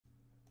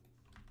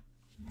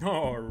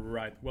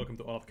Alright, welcome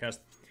to OLAFCAST.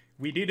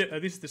 We did,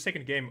 this is the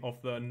second game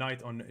of the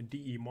night on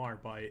DEMAR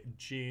by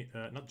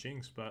not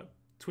Jinx, but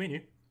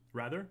Twinny,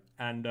 rather,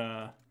 and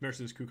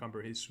Merciless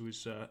Cucumber,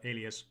 whose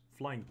alias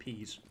Flying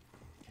Peas.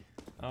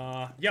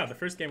 Yeah, the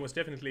first game was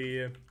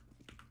definitely a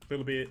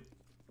little bit,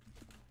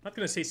 not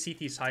gonna say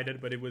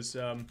CT-sided, but it was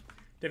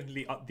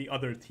definitely the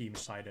other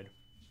team-sided.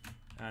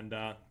 And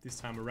this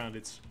time around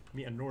it's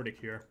me and Nordic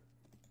here.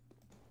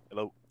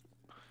 Hello.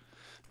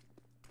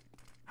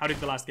 How did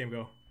the last game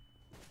go?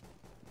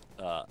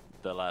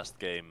 The last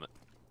game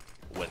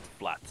went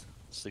flat,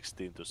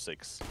 16-6.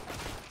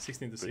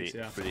 16-6,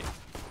 yeah. Pretty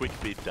quick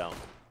beat down.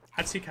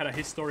 Atsik had a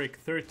historic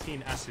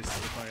 13 assists,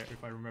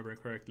 if I remember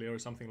correctly, or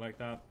something like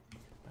that.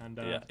 And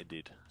yeah,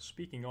 indeed.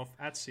 Speaking of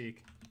Atsik,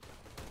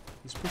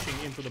 he's pushing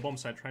into the bomb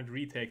site, trying to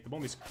retake. The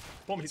bomb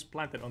is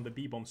planted on the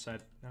B bomb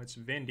site. Now it's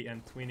Vendy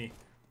and Twinny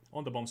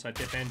on the bomb site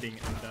defending,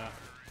 and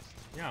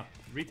yeah,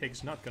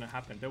 retake's not gonna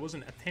happen. There was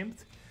an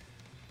attempt,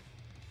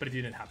 but it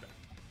didn't happen.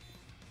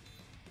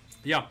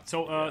 Yeah,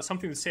 so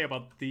something to say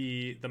about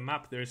the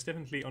map. There is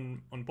definitely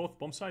on both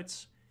bomb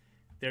sites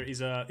there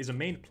is a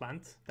main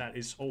plant that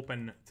is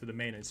open to the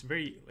main. It's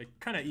very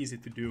kind of easy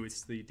to do.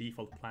 It's the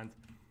default plant,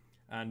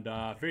 and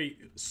very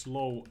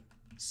slow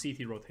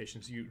CT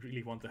rotations. You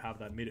really want to have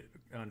that mid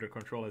under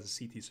control as a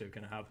CT, so you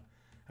can have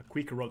a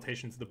quicker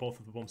rotation to the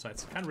both of the bomb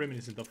sites. Kind of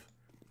reminiscent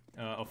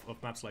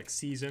of maps like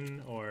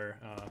Season or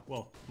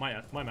well,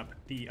 my map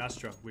D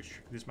Astra, which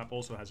this map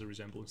also has a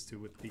resemblance to,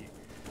 with the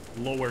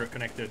lower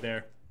connector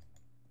there.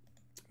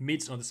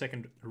 Mids on the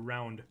second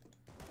round.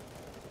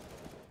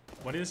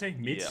 What did I say?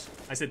 Mids?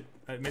 Yeah.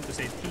 I meant to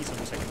say T's on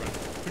the second round.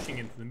 Pushing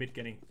into the mid,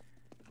 getting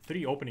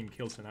 3 opening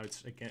kills, and now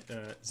it's again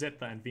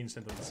Zeta and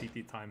Vincent on the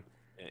CT time.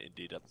 Yeah,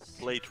 indeed,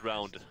 a late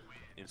round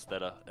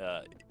instead of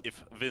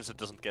if Vincent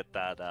doesn't get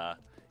that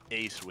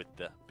ace with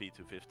the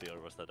P250,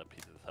 or was that a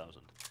P2000?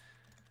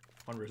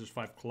 1 versus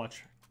 5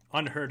 clutch.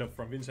 Unheard of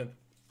from Vincent,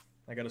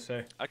 I gotta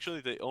say.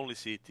 Actually, the only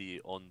CT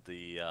on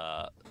the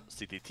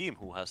CT team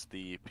who has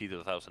the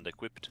P2000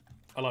 equipped.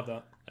 I love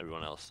that.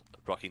 Everyone else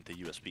rocking the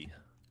USP.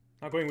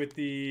 Now going with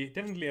the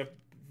definitely a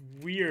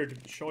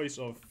weird choice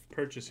of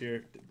purchase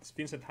here.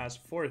 Vincent has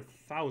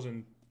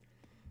 4,000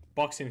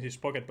 bucks in his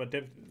pocket, but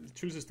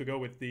chooses to go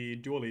with the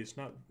dually. He's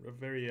not a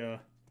very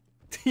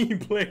team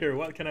player.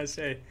 What can I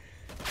say?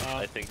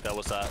 I think that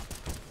was a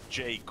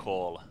J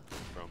call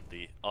from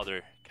the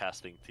other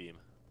casting team.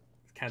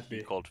 Can't be.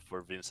 He called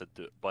for Vincent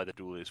to buy the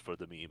dualies for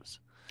the memes.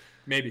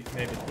 Maybe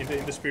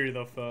in the spirit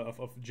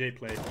of J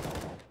play.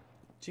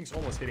 Jinx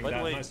almost hitting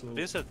that nice little...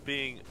 Vincent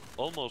being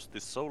almost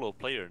the solo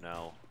player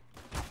now.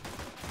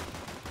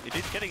 He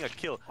did getting a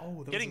kill.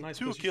 Oh, that getting was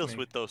a nice 2 kills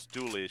with those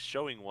dualies,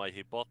 showing why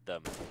he bought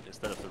them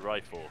instead of the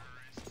rifle.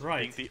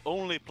 Right. Being the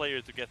only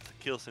player to get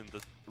kills in the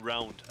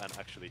round, and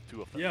actually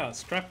 2 of them. Yeah,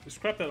 scrap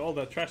that all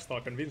that trash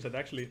talk on Vincent.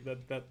 Actually,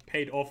 that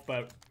paid off.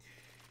 But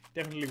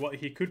definitely, what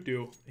he could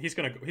do, he's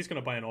gonna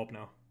buy an AWP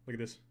now. Look at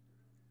this.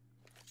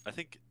 I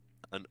think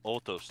an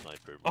auto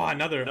sniper. Oh,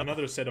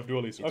 another set of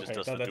dualies. He okay,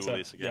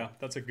 that's yeah,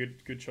 that's a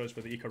good choice for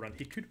the eco run.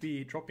 He could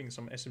be dropping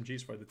some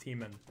SMGs for the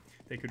team, and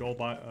they could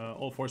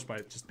all force buy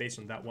it just based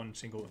on that one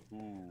single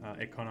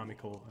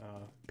economical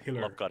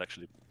pillar. LOPGOD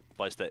actually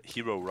buys the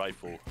hero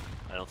rifle.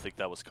 I don't think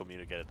that was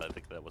communicated. I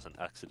think that was an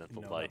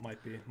accidental buy. That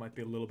might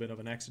be a little bit of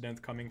an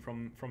accident coming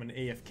from an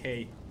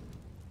AFK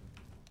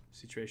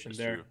situation. That's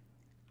there. True.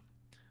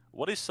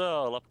 What is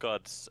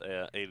LOPGOD's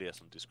alias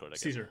on Discord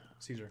again?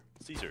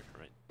 Caesar,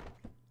 right.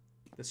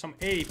 There's some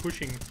A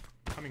pushing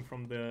happening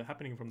from the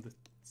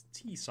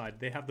T side.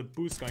 They have the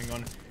boost going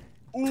on.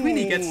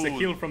 Twinny gets the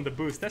kill from the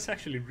boost. That's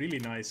actually really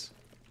nice.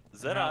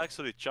 Zeta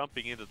actually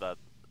jumping into that.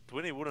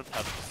 Twinny wouldn't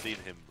have seen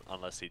him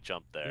unless he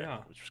jumped there,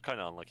 which was kind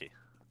of unlucky.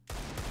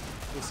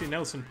 We'll see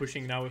Nelson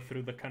pushing now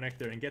through the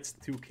connector and gets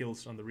 2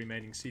 kills on the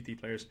remaining CT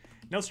players.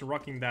 Nelson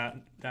rocking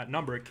that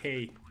number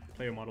K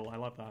player model. I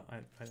love that.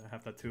 I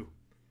have that too.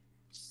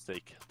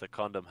 Steak. The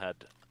condom head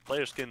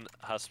player skin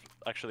has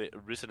actually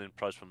risen in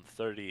price from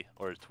 30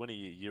 or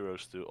 20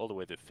 euros to all the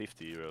way to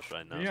 50 euros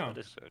right now. Yeah. So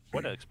it's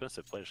quite an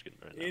expensive player skin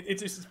right now.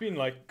 It's been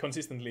like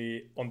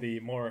consistently on the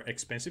more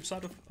expensive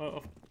side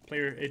of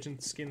player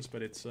agent skins,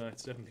 but it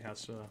definitely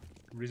has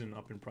risen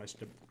up in price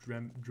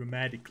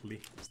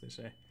dramatically, as they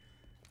say.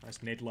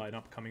 Nice nade line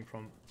up coming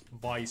from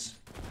Vice.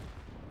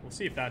 We'll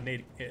see if that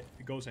nade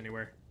goes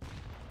anywhere.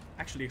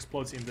 Actually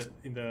explodes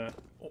in the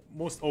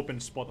most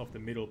open spot of the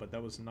middle, but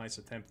that was a nice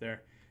attempt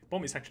there.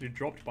 Bomb is actually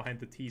dropped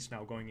behind the T's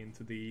now, going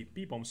into the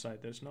B bomb side.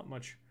 There's not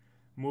much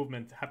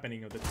movement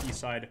happening on the T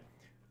side.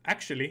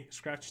 Actually,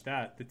 scratch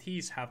that. The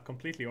T's have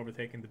completely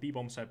overtaken the B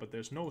bomb side, but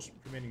there's no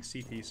remaining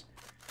CTs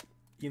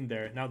in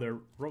there. Now they're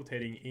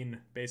rotating in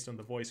based on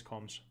the voice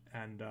comms,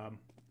 and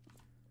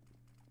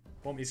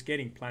bomb is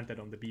getting planted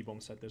on the B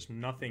bomb side. There's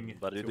nothing.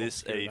 But it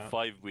is a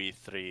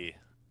 5v3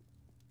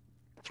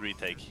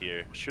 retake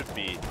here. Should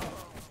be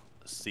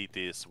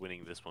CTs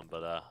winning this one,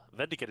 but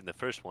Vendy getting the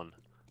first one,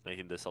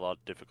 making this a lot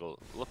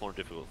more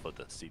difficult for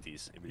the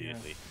CTs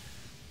immediately.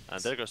 Yeah.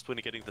 And there goes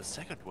Twinny getting the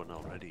second one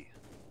already.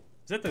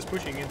 Zeta is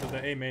pushing into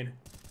the A main.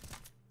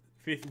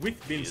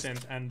 with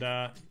Vincent, and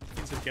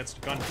Vincent gets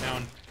gunned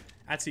down.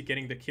 Atzik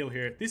getting the kill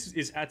here. This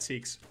is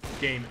Atzik's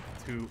game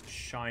to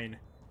shine.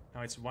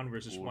 Now it's 1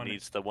 versus 1.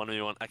 Needs the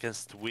 1v1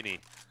 against Winnie.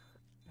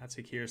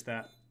 Atzik hears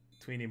that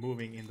Tweenie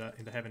moving in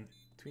the heaven.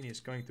 Tweenie is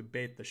going to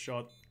bait the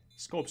shot.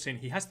 Scopes in.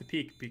 He has to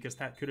peek because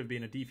that could have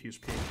been a defuse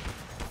peek.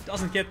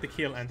 Doesn't get the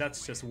kill, and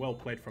that's just well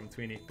played from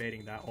Tweenie,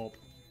 baiting that op.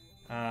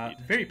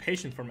 Very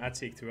patient from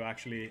Atzik to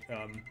actually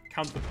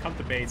count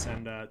the baits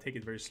and take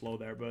it very slow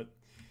there, but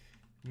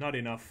not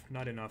enough.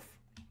 Not enough.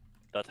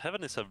 That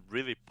heaven is a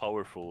really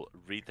powerful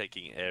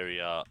retaking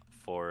area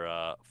for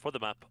the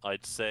map.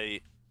 I'd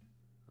say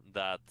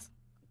that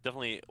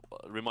definitely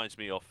reminds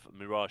me of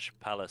Mirage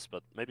Palace,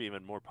 but maybe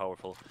even more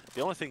powerful.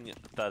 The only thing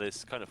that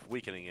is kind of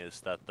weakening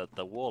is that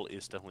the wall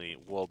is definitely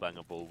wall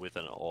bangable with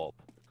an AWP.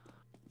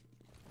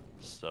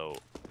 So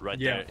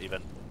there,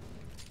 even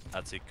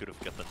Atzik could have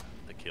gotten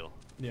the kill.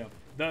 Yeah.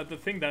 The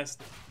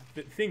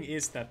thing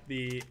is that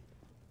the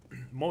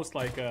most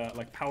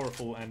like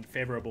powerful and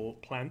favorable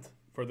plant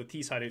for the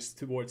T side is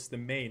towards the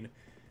main,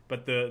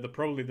 but the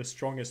probably the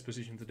strongest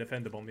position to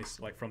defend the bomb is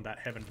like from that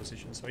heaven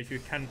position. So if you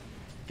can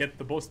get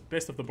the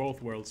best of the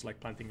both worlds, like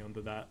planting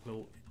onto that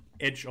little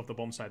edge of the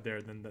bomb side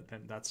there, then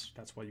that's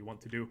what you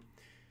want to do.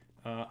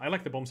 I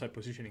like the bomb side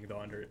positioning though,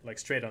 under like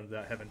straight under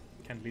that heaven.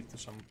 It can lead to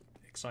some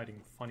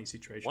exciting, funny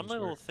situations. One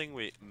little thing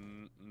we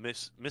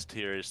missed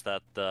here is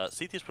that the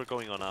CTs were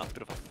going on a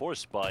bit of a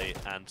force buy,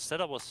 and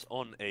Zeta was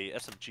on a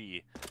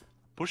SMG,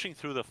 pushing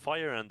through the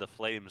fire and the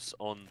flames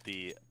on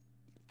the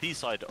T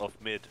side of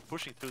mid,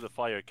 pushing through the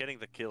fire, getting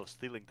the kill,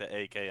 stealing the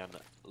AK, and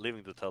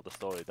leaving to tell the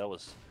story. That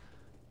was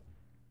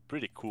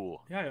pretty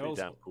cool. Yeah, pretty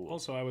damn cool.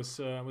 Also, I was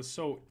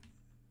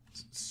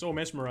so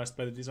mesmerized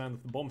by the design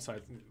of the bomb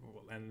site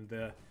and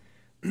the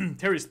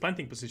terrorist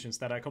planting positions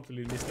that I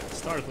completely missed at the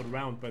start of the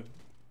round, but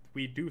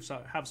we do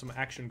have some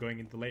action going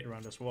into the late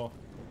round as well.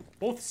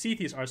 Both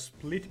CTs are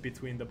split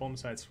between the bomb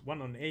sites,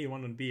 one on A,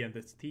 one on B, and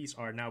the Ts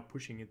are now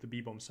pushing into B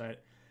bomb site,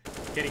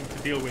 getting to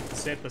deal with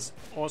Zeta's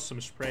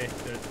awesome spray,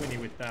 the Tweenie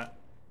with that.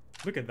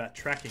 Look at that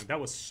tracking. That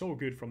was so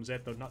good from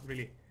Zeta, not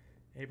really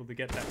able to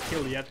get that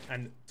kill yet,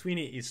 and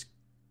Tweenie is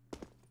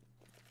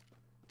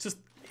just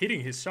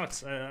hitting his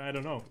shots. I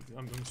don't know.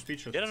 I'm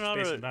speechless.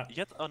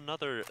 Yet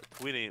another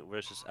Tweenie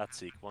versus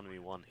Atzik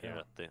 1v1 here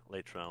at the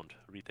late round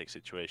retake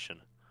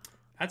situation.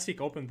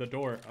 Atzik opened the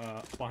door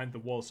behind the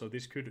wall, so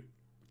this could,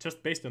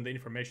 just based on the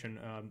information,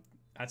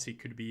 Atzik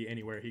could be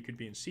anywhere. He could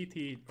be in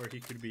CT or he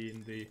could be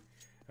in the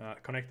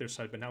connector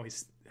side, but now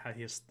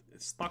he has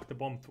stuck the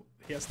bomb.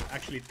 He has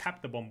actually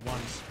tapped the bomb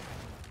once,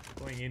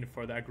 going in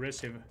for the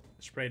aggressive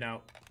spray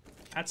now.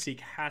 Atzik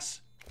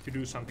has to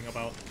do something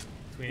about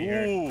Tweenie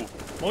here.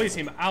 Mollies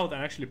him out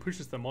and actually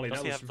pushes the molly.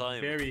 Does that was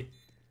very...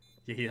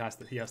 Yeah, he has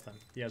time.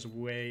 He has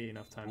way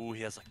enough time. Ooh,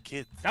 he has a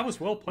kid. That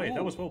was well played. Ooh.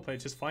 That was well played.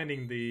 Just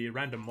finding the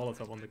random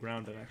Molotov on the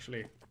ground and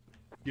actually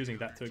using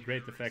that to a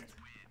great effect.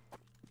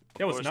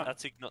 That was not...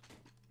 Atzik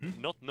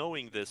not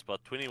knowing this,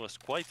 but Tweenie was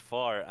quite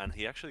far, and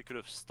he actually could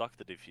have stuck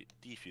the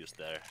defuse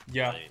there.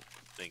 Yeah. I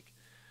think.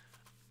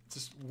 It's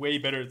just way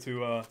better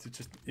to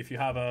just, if you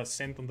have a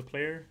scent on the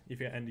player,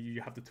 and you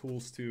have the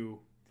tools to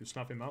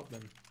snuff him out,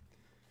 then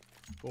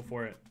go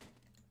for it.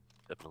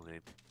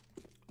 Definitely.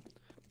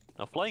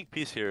 Now, flying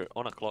piece here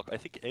on a clock, I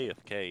think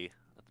AFK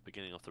at the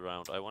beginning of the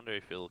round. I wonder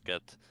if he'll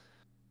get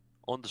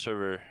on the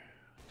server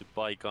to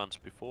buy guns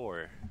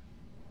before.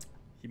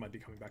 He might be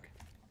coming back.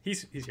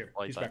 He's here.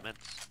 He's back. Meant.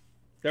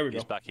 There we go.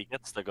 He's back. He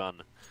gets the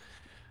gun.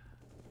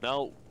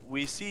 Now,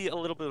 we see a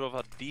little bit of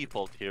a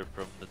default here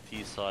from the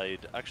T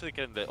side. Actually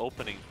getting the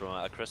opening from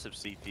an aggressive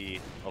CT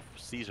of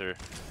Caesar.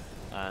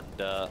 And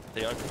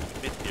they are going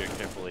to mid here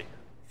carefully.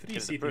 3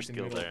 CTs the first in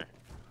kill the middle. there.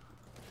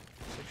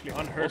 Actually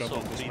unheard of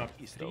on this map.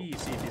 Ts, 3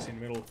 CTs in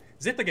the middle.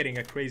 Zeta getting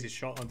a crazy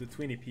shot on the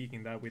Tweenie,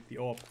 peeking that with the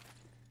AWP.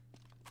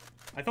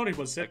 I thought it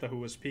was Zeta who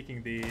was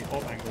peeking the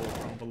AWP angle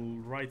from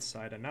the right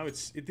side, and now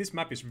this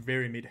map is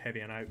very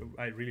mid-heavy, and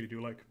I really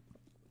do like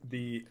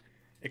the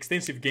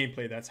extensive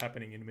gameplay that's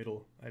happening in the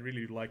middle. I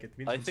really do like it.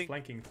 Vincent's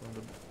flanking from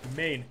the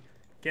main,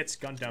 gets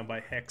gunned down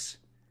by Hex.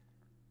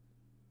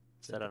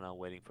 Zeta now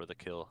waiting for the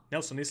kill.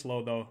 Nelson is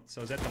low though,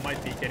 so Zeta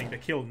might be getting the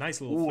kill.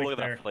 Nice little Ooh, flick look at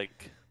there. that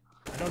flick.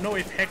 I don't know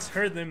if Hex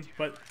heard them,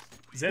 but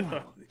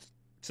Zeta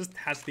just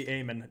has the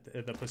aim and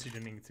the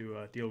positioning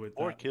to deal with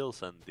 4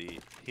 kills and the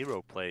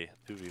hero play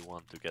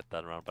 2v1 to get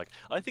that round back.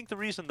 I think the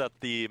reason that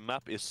the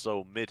map is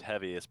so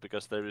mid-heavy is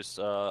because there is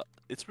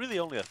it's really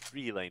only a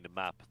 3-lane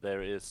map.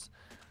 There is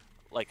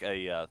like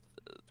a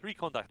 3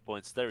 contact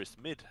points. There is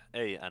mid,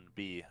 A, and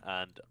B,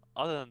 and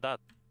other than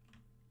that,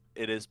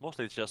 it is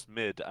mostly just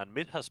mid, and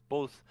mid has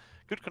both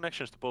good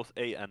connections to both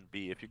A and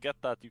B. If you get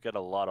that, you get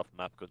a lot of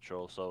map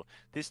control. So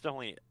this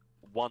definitely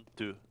want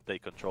to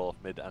take control of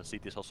mid, and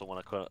CTs also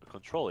want to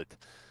control it.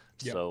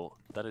 Yep. So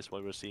that is why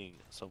we're seeing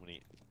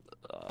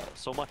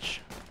so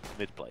much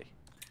mid play.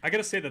 I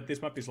gotta say that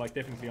this map is like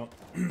definitely a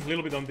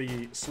little bit on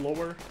the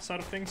slower side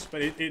of things,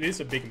 but it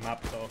is a big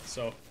map though,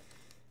 so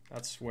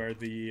that's where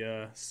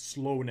the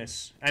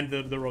slowness and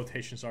the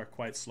rotations are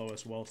quite slow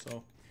as well.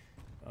 So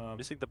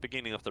Missing the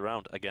beginning of the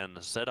round again.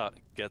 Zeta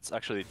gets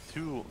actually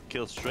 2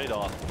 kills straight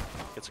off.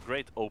 It's a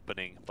great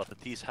opening, but the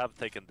T's have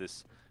taken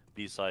this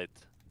B site.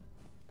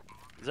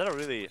 Zeta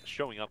really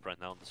showing up right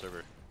now on the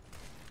server.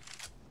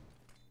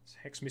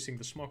 Hex missing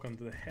the smoke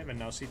onto the heaven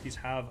now. CTs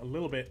have a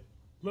little bit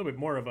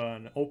more of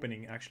an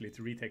opening actually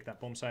to retake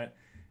that bomb site.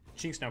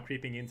 Jinx now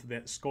creeping into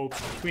the scope.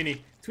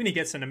 Twinny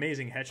gets an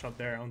amazing headshot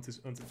there onto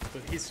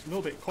but he's a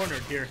little bit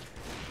cornered here.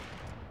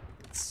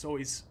 So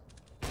is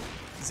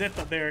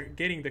Zeta there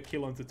getting the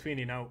kill onto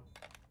Twinny now.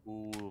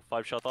 Ooh,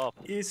 5 shot off.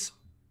 Is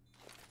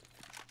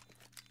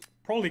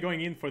probably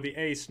going in for the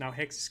ace. Now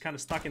Hex is kind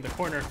of stuck in the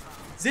corner.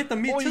 Zeta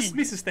just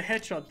misses the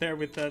headshot there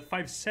with the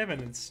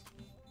 5-7. It's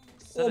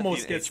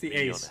almost gets the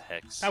ace.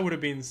 That would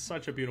have been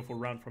such a beautiful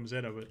round from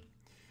Zeta, but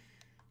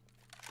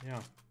yeah.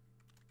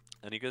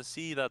 And you can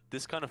see that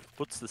this kind of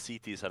puts the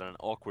CTs at an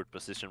awkward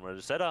position where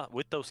Zeta,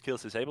 with those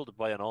kills, is able to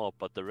buy an AWP,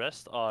 but the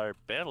rest are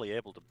barely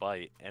able to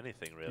buy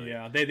anything really.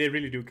 Yeah, they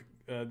really do.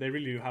 They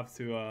really do have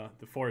to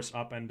force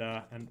up and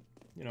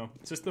you know,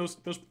 it's just those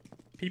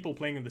people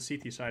playing on the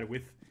CT side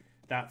with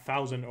that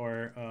 1,000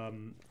 or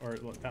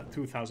that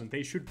 2,000.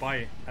 They should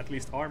buy at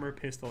least armor,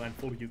 pistol, and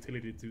full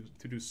utility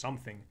to do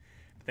something.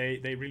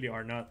 They really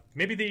are not.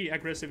 Maybe the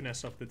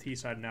aggressiveness of the T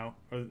side now,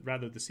 or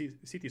rather the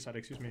CT side,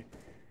 excuse me.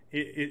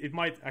 It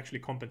might actually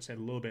compensate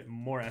a little bit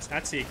more as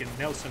Atzik and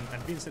Nelson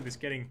and Vincent is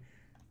getting...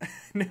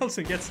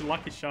 Nelson gets a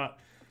lucky shot.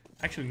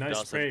 Actually, nice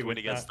spray with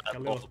that.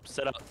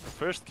 Set up the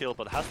first kill,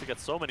 but has to get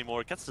so many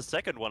more. Gets the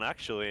second one,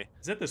 actually.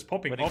 Zeta's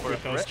popping off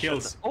with those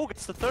kills. Oh,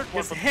 gets the third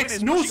one. Gets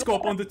Hex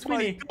no-scope on the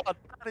 20. Oh my God,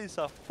 that is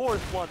a 4th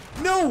one.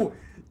 No!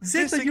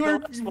 Zeta, you're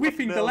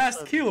whiffing the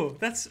last kill.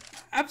 That's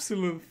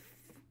absolute...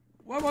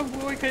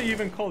 What can you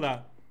even call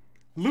that?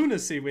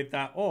 Lunacy with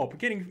that AWP.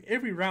 Getting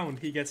every round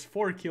he gets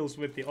 4 kills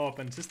with the AWP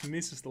and just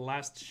misses the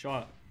last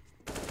shot.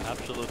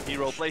 Absolute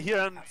hero play here,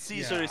 and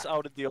Caesar is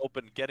out in the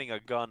open getting a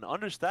gun.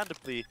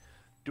 Understandably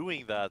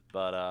doing that,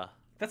 but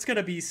that's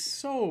gonna be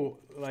so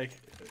like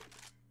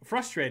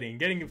frustrating.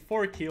 Getting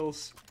 4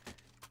 kills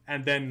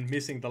and then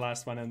missing the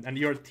last one, and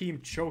your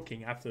team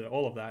choking after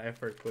all of that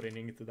effort putting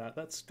into that.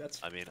 That's.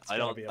 I mean, I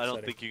don't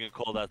think you can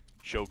call that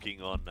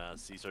choking on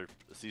Caesar's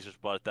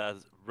part. That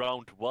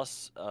round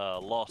was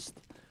lost.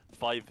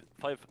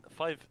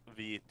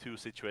 5v2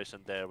 situation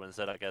there when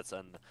Zeta gets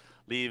and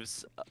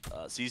leaves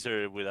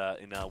Caesar with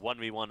in a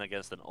 1v1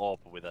 against an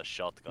AWP with a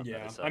shotgun.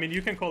 Yeah, I mean,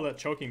 you can call that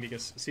choking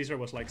because Caesar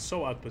was like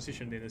so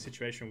outpositioned in a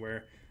situation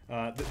where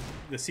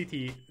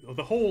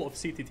the whole of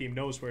CT team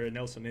knows where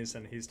Nelson is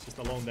and he's just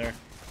alone there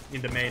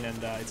in the main,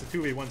 and it's a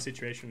 2v1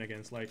 situation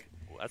against like...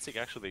 Atzik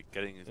actually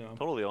getting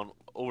totally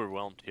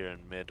overwhelmed here in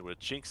mid, where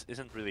Jinx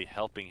isn't really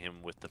helping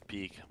him with the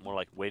peak, more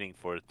like waiting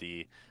for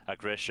the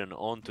aggression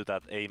onto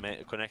that A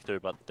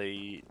connector, but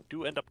they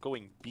do end up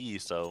going B,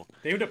 so...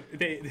 They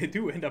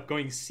do end up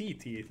going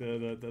CT,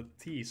 the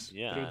T's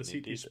through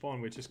the CT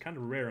spawn, which is kind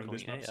of rare on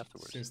this map,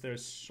 since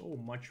there's so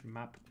much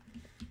map.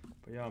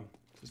 But yeah,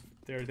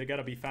 they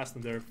gotta be fast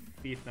on their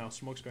feet now.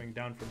 Smoke's going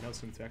down for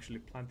Nelson to actually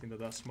plant into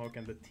that smoke,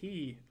 and the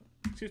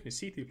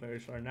CT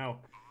players are now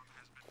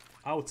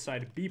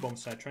outside B bomb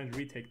side trying to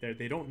retake there.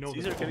 They don't know.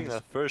 Caesar getting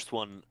that first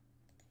one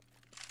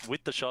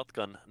with the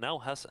shotgun, now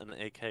has an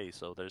AK,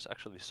 so there's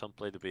actually some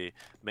play to be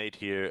made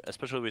here,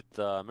 especially with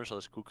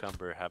Merciless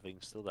Cucumber having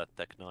still that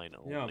Tech 9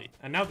 only. Yeah,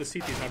 and now the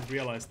CTs have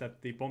realized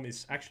that the bomb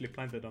is actually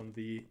planted on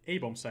the A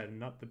bomb side and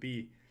not the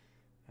B.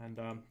 And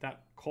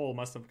that call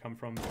must have come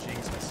from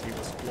Jinx as he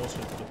was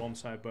closer to the bomb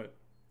side, but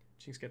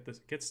Jinx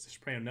gets the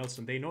spray on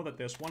Nelson. They know that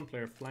there's one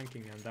player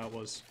flanking, and that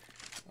was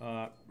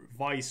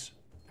Vice,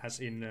 as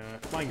in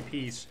Flying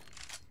Peas,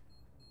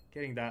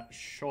 getting that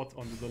shot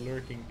onto the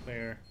lurking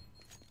player.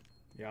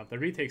 Yeah, the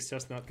retake's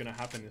just not gonna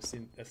happen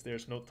as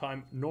there's no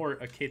time, nor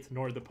a kit,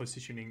 nor the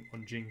positioning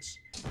on Jinx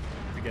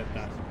to get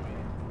that.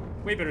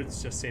 Way better to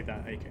just save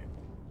that AK.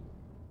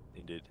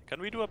 Indeed. Can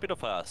we do a bit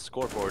of a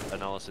scoreboard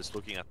analysis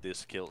looking at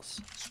these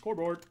kills?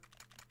 Scoreboard.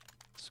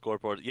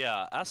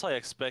 Yeah, as I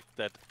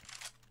expected,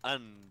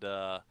 and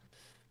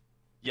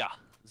yeah,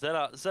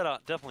 Zeta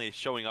definitely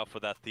showing up for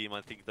that team.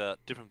 I think the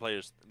different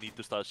players need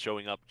to start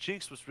showing up.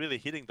 Jinx was really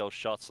hitting those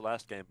shots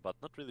last game, but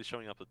not really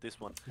showing up with this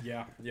one.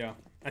 Yeah.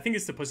 I think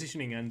it's the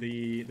positioning, and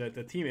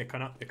the team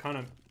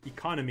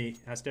economy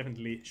has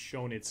definitely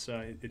shown its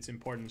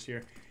importance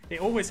here. They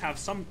always have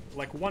some,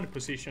 like, one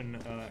position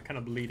kind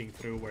of bleeding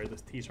through where the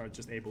T's are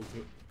just able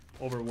to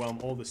overwhelm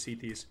all the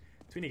CTs.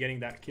 Twinny getting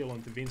that kill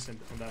onto Vincent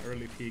on that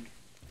early peek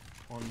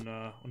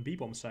on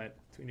B-bomb side.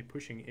 Twinny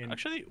pushing in.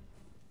 Actually,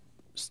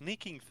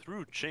 sneaking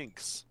through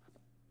Jinx,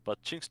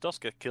 but Jinx does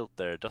get killed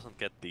there, doesn't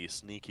get the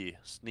sneaky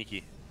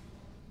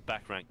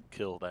back rank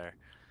kill there.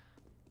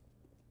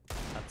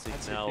 That's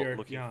it now,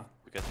 looking to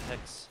get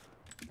Hex.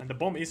 And the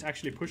bomb is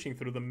actually pushing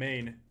through the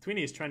main.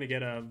 Twinny is trying to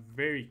get a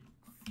very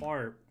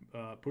far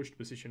pushed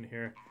position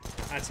here.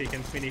 Atzik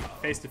and Twinny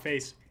face to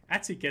face.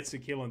 Atzik gets the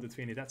kill on the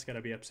Twinny. That's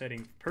gotta be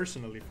upsetting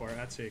personally for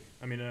Atzik.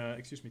 I mean,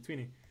 excuse me,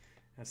 Twinny,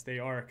 as they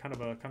are kind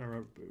of a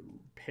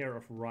pair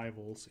of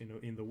rivals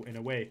in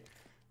a way.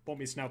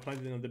 Bomb is now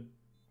planted on the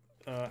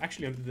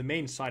actually on the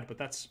main side, but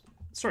that's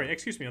sorry,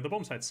 excuse me, on the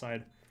bomb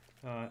side.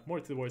 More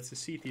towards the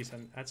CTs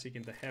and Atsik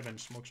in the heaven,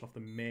 smokes off the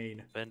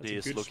main. Bendy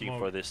is looking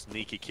for this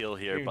sneaky kill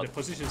here, but but the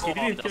positions, he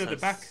didn't kill at the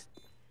back.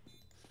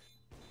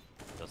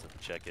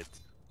 Doesn't check it.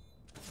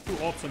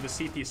 2 ops on the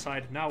CT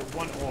side, now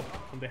 1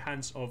 op on the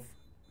hands of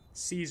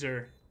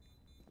Caesar.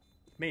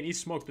 Main is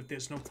smoked, but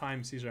there's no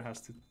time. Caesar has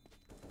to,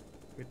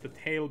 with the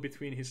tail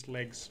between his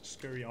legs,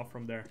 scurry off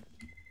from there.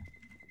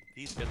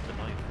 He's got the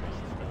 9th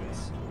round, that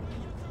is.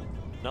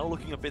 Now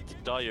looking a bit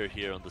dire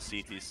here on the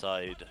CT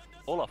side.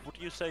 Olaf, would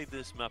you say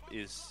this map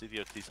is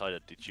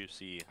CT-sided? Did you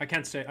see? I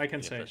can't say. I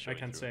can't say.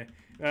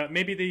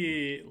 Maybe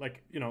the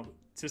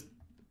just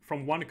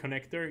from one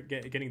connector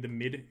getting the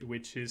mid,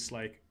 which is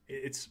like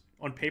it's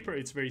on paper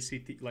it's very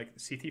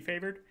CT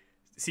favored.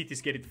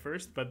 CTs get it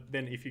first, but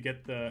then if you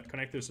get the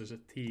connectors as a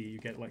T, you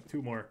get like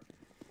two more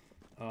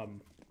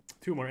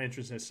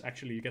entrances.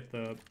 Actually, you get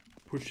the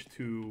push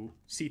to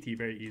CT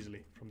very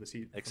easily from the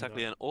CT.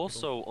 Exactly, and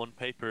also on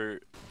paper,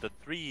 the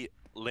 3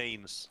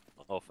 lanes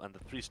and the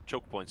 3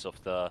 choke points of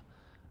the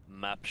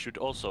map should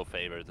also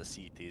favor the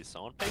CTs.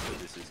 So on paper,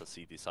 this is a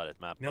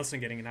CT-sided map. Nelson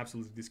getting an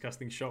absolutely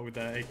disgusting shot with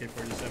the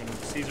AK-47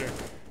 with Caesar.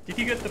 Did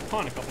you get the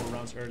pawn a couple of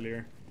rounds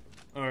earlier,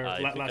 or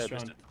last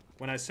round?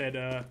 When I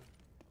said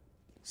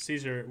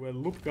Caesar will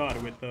loop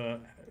God with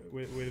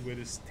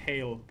his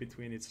tail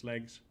between its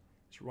legs.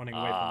 It's running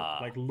away from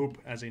it, like loop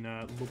as in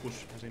a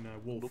lupus, as in a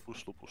wolf.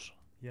 Lupus.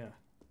 Yeah.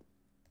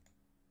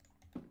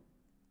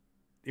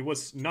 It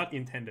was not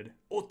intended.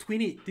 Oh,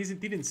 Twinny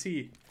didn't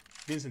see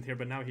Vincent here,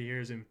 but now he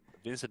hears him.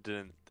 Vincent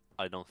didn't,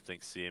 I don't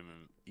think, see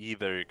him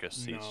either,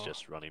 because he's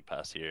just running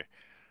past here.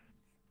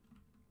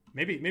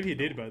 Maybe he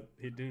did, but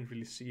he didn't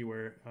really see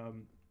where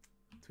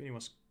Twinny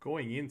was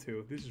going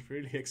into. This is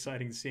really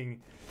exciting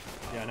seeing.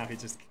 Yeah, now he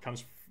just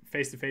comes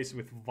face to face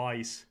with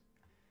Vice.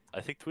 I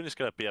think Twinny's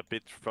gonna be a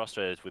bit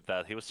frustrated with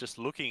that. He was just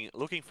looking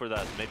for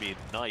that maybe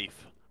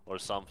knife or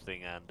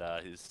something, and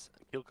his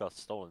kill got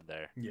stolen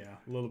there. Yeah,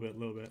 a little bit.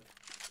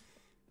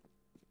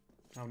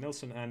 Now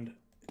Nelson and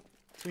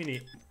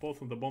Twinny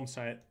both on the bomb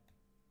side.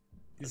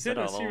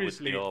 Zeta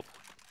seriously.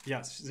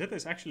 Yeah, Zeta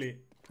is actually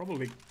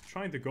probably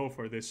trying to go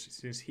for this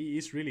since he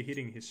is really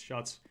hitting his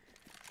shots.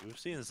 We've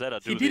seen Zeta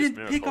do He didn't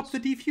pick up the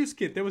defuse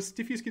kit. There was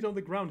defuse kit on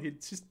the ground. He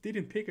just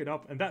didn't pick it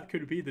up, and that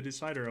could be the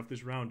decider of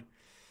this round.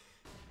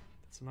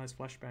 That's a nice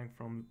flashbang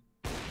from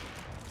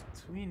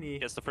Twinny.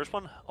 Yes, the first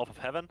one off of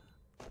heaven.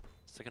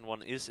 Second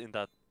one is in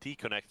that T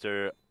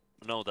connector.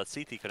 No, that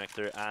CT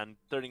connector, and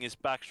turning his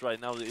back right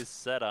now is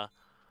Zeta.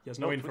 He has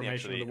no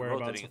information on the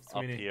whereabouts of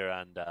Twinny. Up here,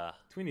 and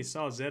Twinny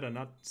saw Zeta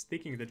not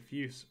sticking the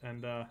defuse,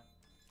 and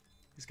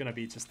he's gonna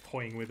be just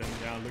toying with him.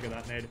 Yeah, look at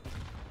that nade.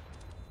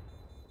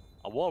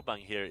 A wallbang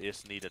here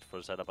is needed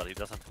for Zeta, but he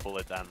doesn't pull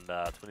it, and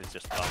Twinny's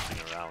just bouncing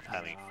around,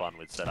 having fun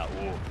with Zeta.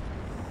 Ooh,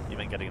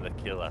 even getting the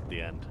kill at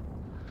the end.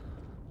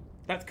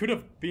 That could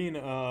have been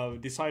a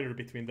decider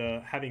between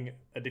the having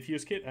a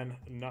defuse kit and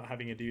not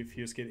having a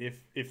defuse kit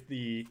if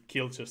the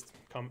kill just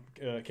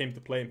came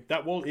to play.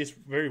 That wall is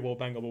very wall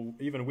bangable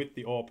even with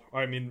the AWP.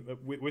 I mean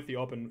with the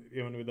AWP and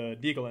even with a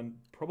Deagle and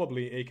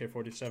probably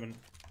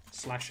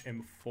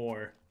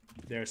AK-47/M4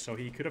 there. So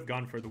he could have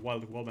gone for the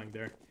wild wallbang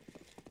there.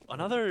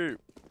 Another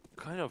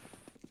kind of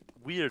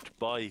weird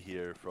buy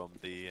here from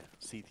the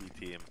CT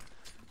team,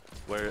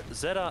 where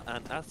Zeta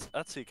and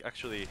Atsik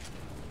actually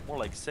more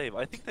like save.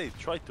 I think they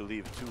tried to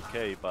leave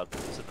 2K, but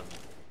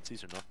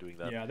Caesar not doing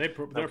that. Yeah, they're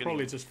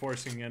probably just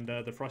forcing, and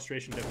the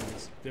frustration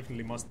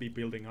definitely must be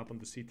building up on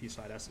the CT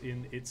side. As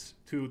in, it's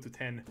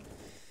 2-10.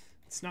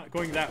 It's not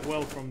going that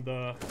well for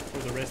the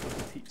rest of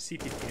the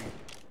CT team.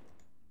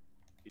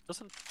 It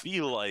doesn't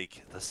feel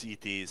like the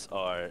CTs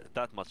are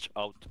that much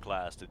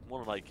outclassed. It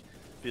more like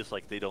feels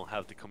like they don't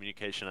have the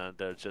communication, and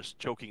they're just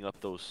choking up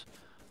those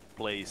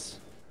plays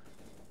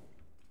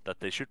that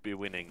they should be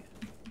winning.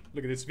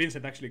 Look at this,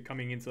 Vincent actually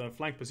coming into a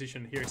flank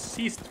position here,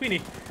 sees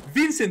Twinny.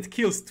 Vincent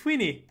kills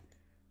Twinny!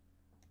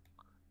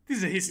 This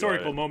is a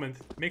historical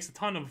moment. Makes a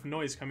ton of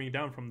noise coming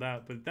down from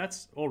that, but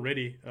that's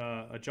already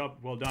a job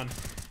well done.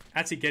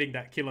 Atsik getting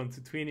that kill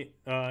onto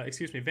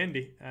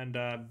Vendy, and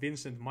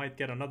Vincent might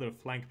get another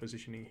flank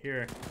positioning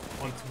here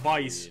onto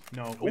Vice.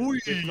 No,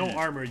 with no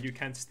armor you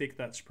can't stick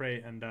that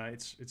spray, and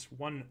it's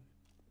one.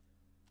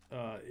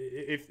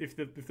 If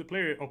the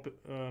player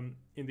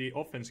in the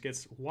offense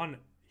gets one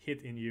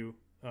hit into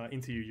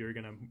you, you're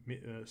gonna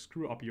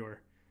screw up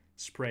your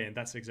spray, and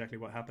that's exactly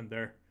what happened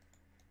there.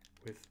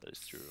 That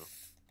is true.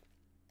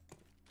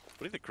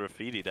 Putting the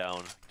graffiti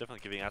down,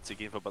 definitely giving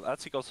Atsik info, but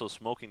Atsik also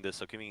smoking this,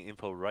 so giving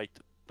info right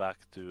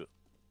back to.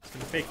 It's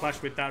gonna fake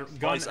flash with that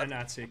gun and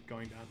Atsik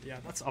going down. Yeah,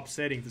 that's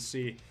upsetting to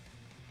see.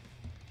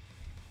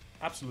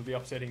 Absolutely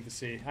upsetting to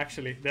see.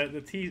 Actually,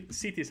 the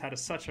CTs had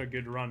such a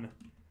good run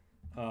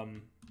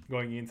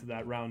going into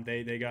that round.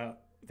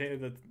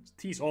 The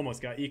T's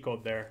almost got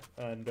ecoed there,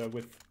 and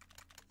with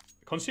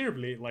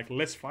considerably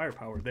less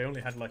firepower. They only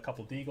had a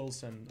couple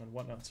deagles and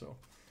whatnot. So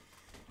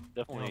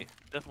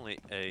definitely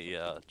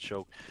a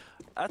choke.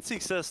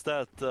 Atsik says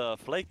that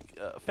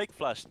fake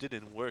flash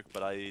didn't work,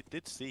 but I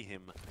did see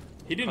him.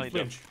 He didn't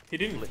flinch. He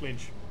didn't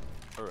flinch.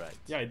 Alright.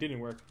 Yeah, it didn't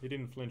work. He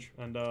didn't flinch,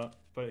 and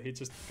but he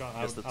just got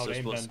Guess that out just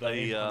aimed was and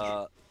aim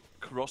punch.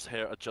 a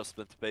crosshair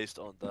adjustment based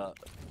on the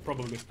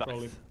Probably.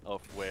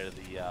 of where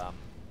the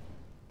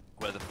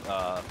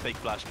fake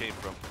flash came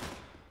from.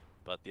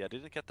 But yeah,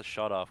 didn't get the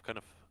shot off. Kind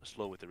of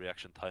slow with the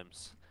reaction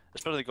times,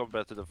 especially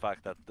compared to the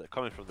fact that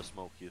coming from the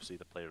smoke, you see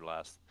the player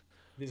last.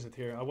 Vincent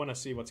here. I want to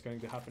see what's going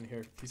to happen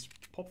here. He's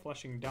pop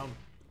flashing down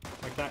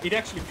like that. It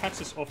actually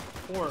catches off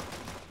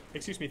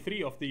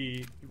 3 of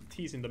the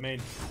T's in the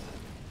main.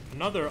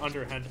 Another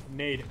underhand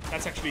nade.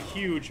 That's actually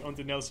huge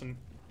onto Nelson.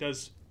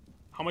 Does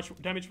how much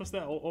damage was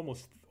that?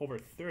 Almost over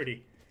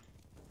 30.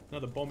 Now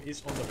the bomb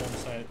is on the bomb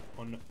side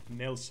on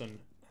Nelson,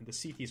 and the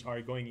CTs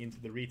are going into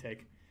the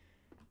retake.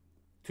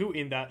 2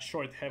 in that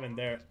short heaven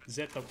there.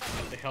 Zeta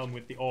at the helm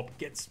with the AWP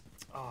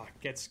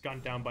gets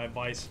gunned down by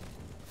Vice.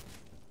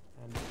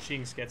 And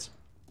Jinx gets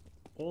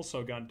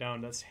also gunned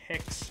down. That's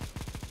Hex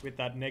with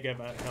that Negev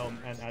at helm,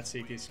 and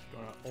Atsik is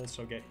gonna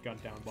also get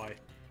gunned down by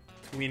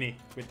Twinny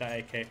with that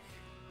AK.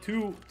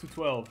 2 to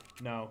 12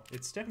 now.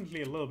 It's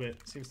definitely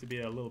seems to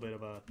be a little bit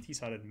of a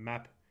T-sided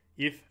map,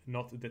 if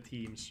not the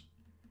teams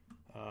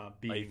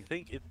being. I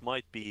think it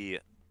might be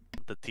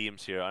the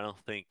teams here. I don't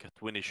think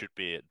Twinny should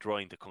be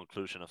drawing the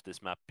conclusion of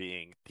this map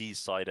being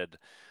T-sided.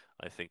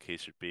 I think he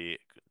should be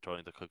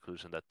drawing the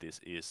conclusion that this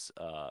is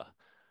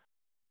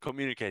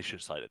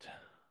communication-sided.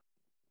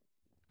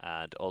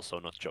 And also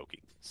not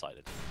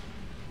joking-sided.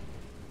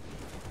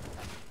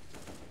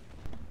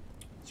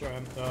 Sorry,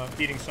 I'm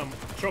eating some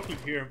chocolate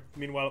here.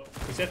 Meanwhile,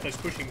 Zeta is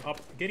pushing up,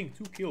 getting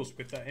 2 kills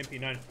with the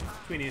MP9.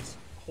 Twinny is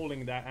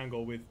holding that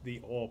angle with the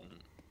AWP.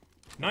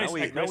 Nice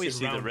now we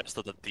see round. the rest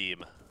of the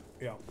team.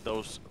 Yeah.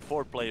 Those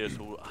 4 players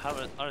who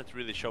aren't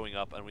really showing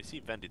up, and we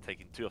see Vendi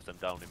taking 2 of them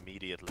down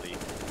immediately.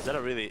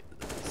 Zeta really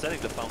setting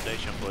the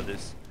foundation for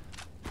this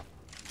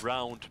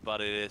round,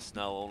 but it is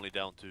now only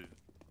down to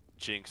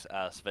Jinx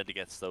as Vendi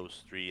gets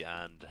those 3,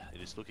 and it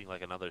is looking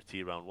like another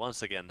T round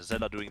once again.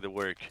 Zeta doing the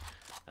work,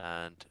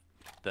 and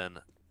then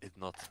it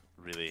not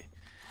really.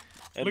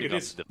 Look at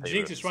this.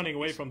 Jinx is running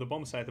away from the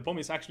bomb site. The bomb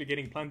is actually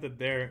getting planted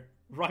there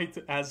right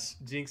as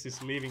Jinx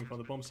is leaving from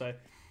the bomb site.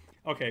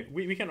 Okay,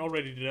 we can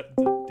already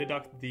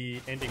deduct the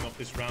ending of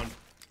this round.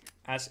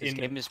 This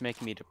game is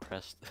making me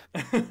depressed.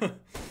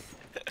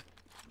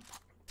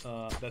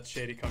 That's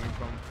shady coming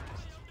from.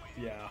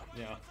 Yeah.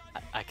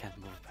 I can't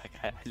move back.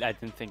 I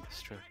didn't think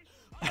this through.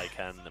 I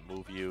can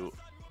move you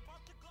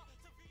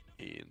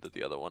into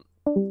the other one.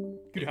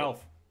 Good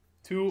health.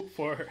 2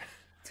 for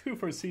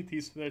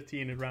CT's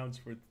 13 rounds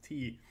for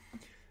T.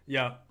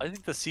 Yeah. I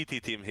think the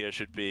CT team here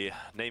should be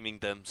naming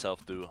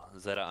themselves to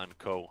Zeta and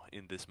Co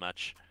in this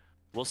match.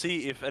 We'll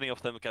see if any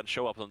of them can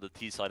show up on the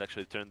T side,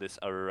 actually turn this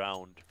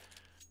around.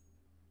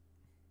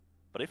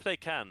 But if they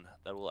can,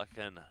 that will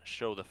again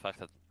show the fact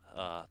that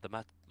the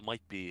match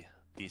might be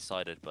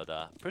T-sided, but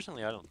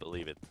personally I don't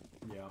believe it.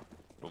 Yeah.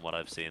 From what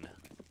I've seen.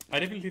 I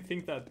definitely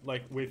think that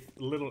like with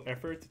little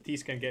effort,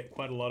 T's can get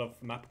quite a lot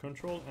of map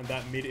control, and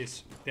that mid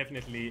is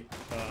definitely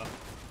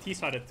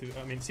T-sided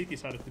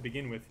CT-sided to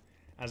begin with,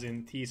 as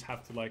in T's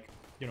have to like,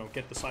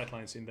 get the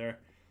sightlines in there.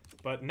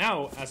 But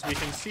now, as we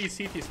can see,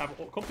 CTs have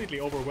completely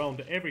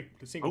overwhelmed every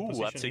single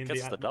position in the... Ooh,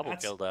 Atsik gets the double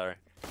kill there.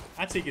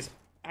 Atsik is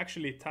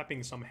actually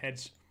tapping some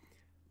heads.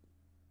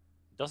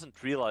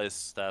 Doesn't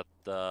realize that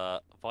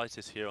Vice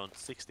is here on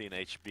 16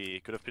 HP.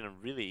 It could have been a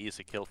really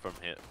easy kill from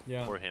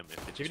for him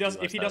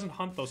if he doesn't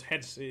hunt those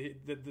heads.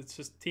 It's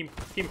just team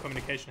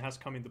communication has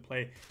come into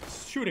play.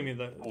 Shoot him in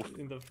the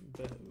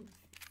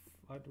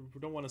I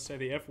don't want to say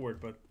the F word,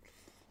 but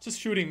just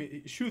shoot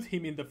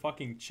him in the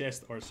fucking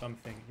chest or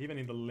something. Even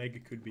in the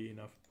leg could be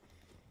enough.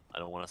 I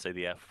don't want to say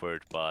the F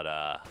word, but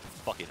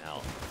fucking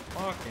hell.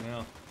 Fucking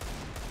hell.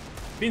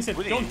 Vincent,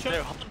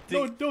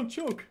 don't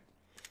choke.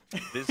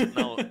 Vincent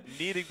now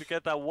needing to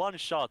get that one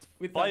shot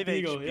with 5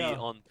 HP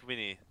on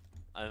Twinny.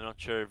 I'm not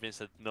sure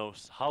Vincent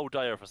knows how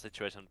dire of a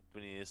situation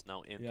Twinny is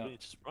now in. Twinny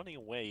just running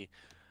away,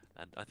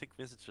 and I think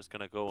Vincent's just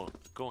gonna go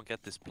and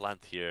get this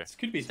plant here. This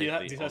could be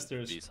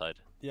disastrous. B-side.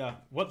 Yeah,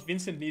 what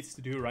Vincent needs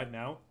to do right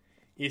now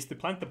is to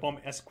plant the bomb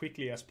as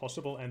quickly as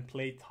possible and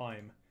play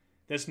time.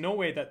 There's no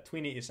way that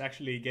Twinny is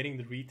actually getting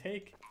the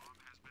retake,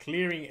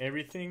 clearing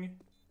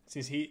everything,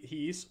 since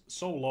he is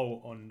so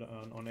low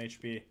on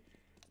HP.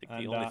 I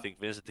think the only thing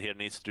Vincent here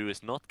needs to do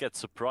is not get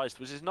surprised,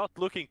 which is not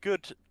looking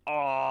good.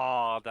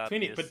 Oh,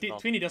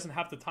 Twinny doesn't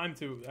have the time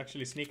to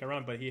actually sneak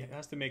around, but he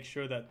has to make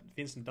sure that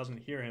Vincent doesn't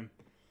hear him.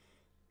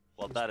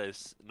 Well, that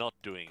is not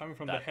doing coming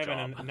from that the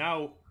heaven, job. And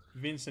now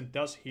Vincent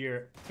does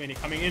hear Twinny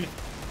coming in.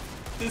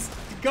 This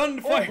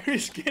gunfire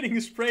is getting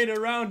sprayed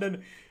around,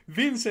 and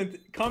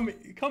Vincent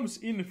comes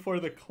in for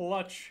the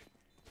clutch.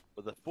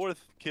 For the 4th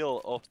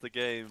kill of the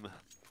game,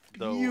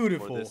 though,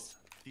 beautiful. For this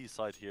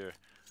T-side here,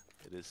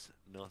 it is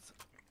not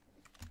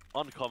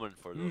uncommon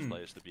for those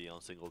players to be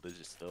on single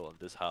digits still on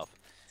this half.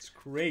 It's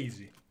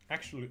crazy.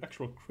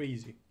 Actual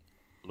crazy.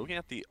 Looking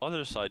at the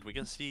other side, we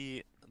can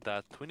see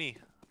that Twinny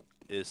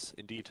is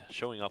indeed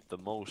showing up the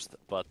most,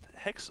 but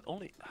Hex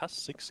only has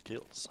 6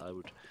 kills. I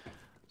would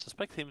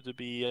suspect him to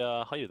be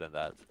higher than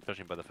that,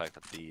 judging by the fact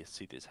that the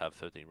cities have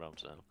 13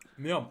 rounds now.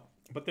 Yeah,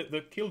 but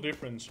the kill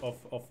difference of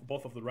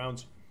both of the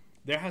rounds,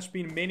 there has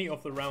been many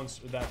of the rounds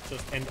that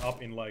just end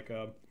up in like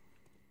a,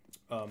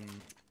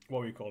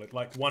 what we call it,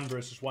 like 1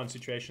 versus 1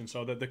 situation.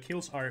 So the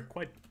kills are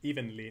quite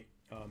evenly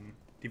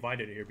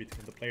divided here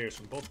between the players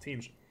on both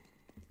teams.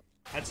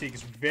 Hatseek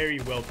is very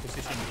well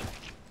positioned.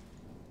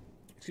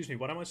 Excuse me,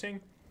 what am I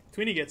saying?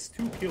 Twinny gets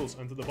 2 kills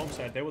onto the bomb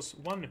site. There was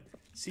 1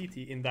 CT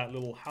in that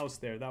little house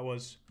there. That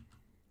was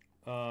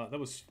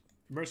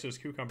Mercer's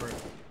Cucumber,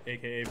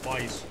 aka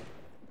Vice.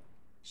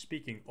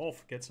 Speaking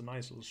of, gets a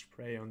nice little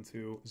spray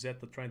onto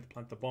Zeta trying to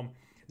plant the bomb.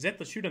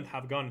 Zeta shouldn't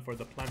have gone for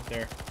the plant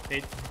there.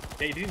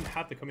 They didn't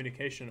have the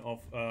communication of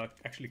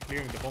actually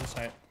clearing the bomb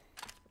site.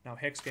 Now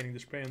Hex getting the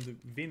spray on the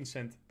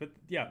Vincent, but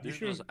yeah,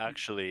 this was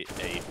actually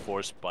a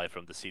force buy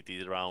from the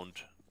CT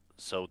round,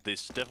 so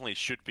this definitely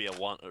should be a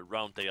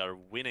round they are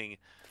winning.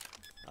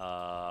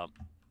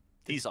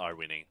 These are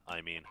winning,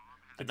 I mean.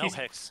 And now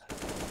Hex.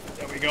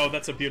 There we go.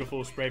 That's a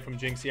beautiful spray from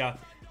Jinx. Yeah,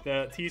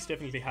 the T's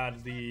definitely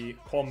had the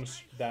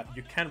comms that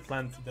you can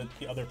plant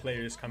the other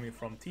players coming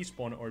from T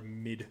spawn or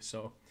mid.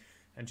 So,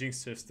 and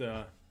Jinx just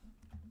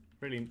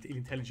really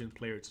intelligent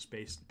player, just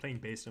playing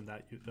based on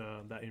that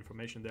that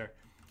information there.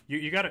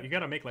 You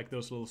gotta make like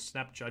those little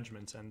snap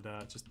judgments and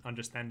just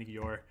understanding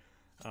your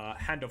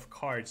hand of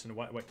cards and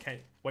what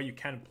you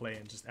can play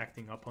and just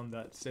acting up on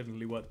that. It's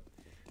definitely what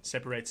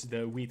separates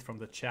the wheat from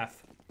the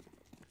chaff.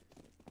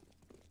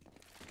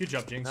 Good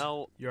job, Jinx.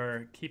 Now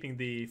you're keeping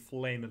the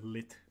flame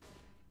lit,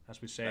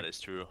 as we say. That is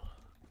true.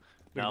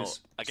 Now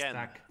again,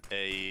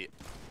 a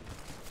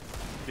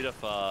bit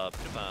of a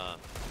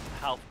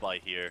health buy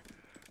here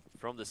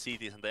from the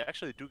CTs, and they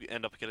actually do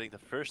end up getting the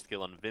first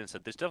kill on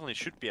Vincent. This definitely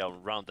should be a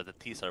round that the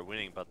T's are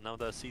winning, but now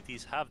the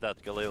CTs have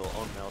that Galil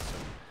on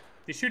Nelson.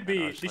 This should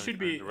be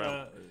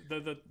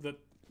the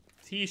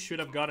T's should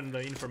have gotten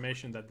the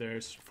information that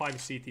there's 5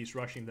 CTs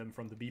rushing them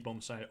from the B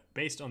bomb side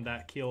based on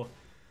that kill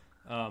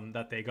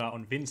that they got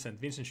on Vincent.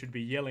 Vincent should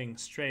be yelling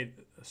straight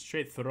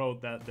throat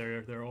that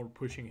they're all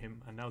pushing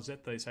him, and now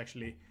Zeta is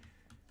actually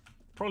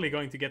probably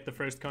going to get the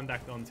first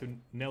contact onto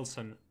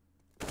Nelson.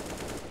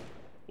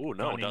 Oh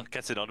no, that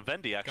gets it on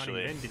Vendy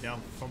actually. Gunning Vendy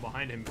down from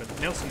behind him, but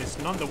Nelson is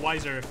none the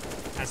wiser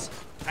as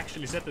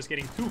actually Zeta's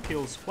getting 2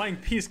 kills. Flying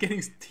P is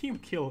getting team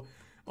kill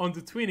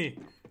onto Twinny,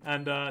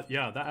 and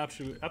yeah, that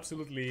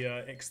absolutely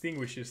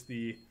extinguishes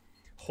the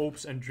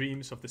hopes and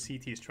dreams of the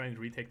CTs trying to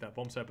retake that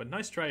bomb site. But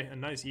nice try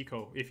and nice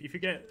eco. If you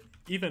get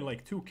even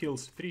like 2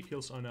 kills, 3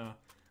 kills on a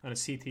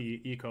CT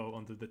eco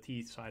onto the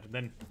T side,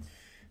 then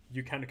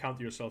you can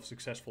count yourself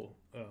successful.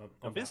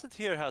 Vincent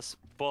here has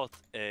bought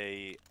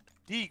a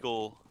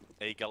Deagle,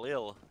 a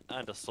Galil,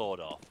 and a Sword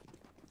Off.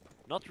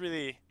 Not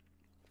really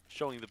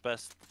showing the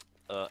best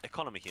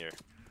economy here,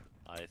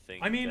 I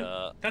think. I mean,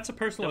 that's a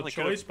personal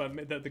choice,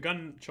 but the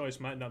gun choice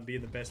might not be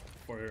the best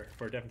for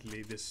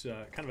definitely this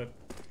kind of a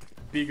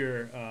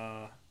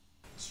bigger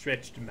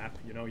stretched map.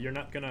 You know, you're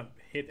not gonna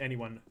hit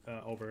anyone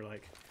over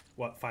like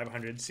what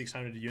 500,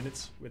 600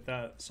 units with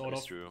that Sword Off.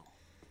 That's true.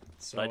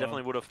 So I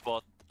definitely would have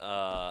bought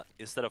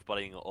instead of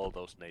buying all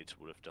those nades,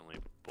 would have definitely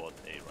bought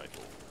a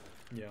rifle.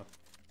 Yeah.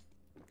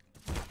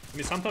 I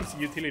mean, sometimes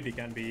the utility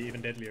can be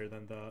even deadlier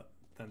than the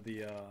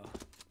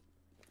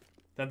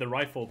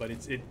rifle, but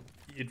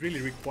it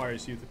really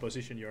requires you to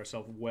position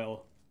yourself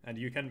well, and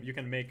you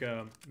can make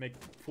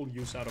full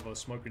use out of a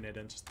smoke grenade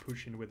and just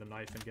push in with a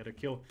knife and get a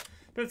kill.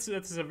 But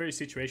that's a very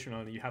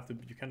situational. You have to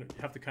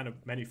kind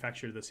of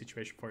manufacture the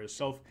situation for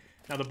yourself.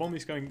 Now the bomb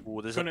is going.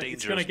 Ooh, this is a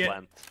dangerous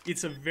plant.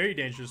 It's a very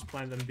dangerous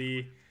plant, and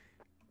the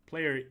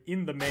player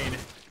in the main,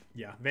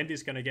 yeah,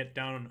 Vendy's gonna get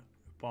down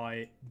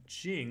by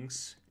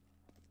Jinx.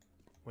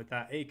 With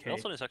that AK.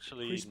 Nelson is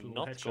actually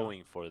not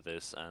going for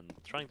this and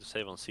trying to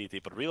save on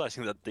CT, but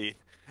realizing that the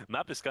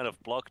map is kind of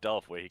blocked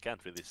off where he can't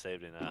really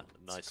save in a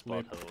nice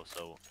spot,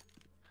 so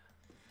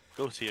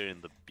goes here in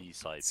the B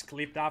side. It's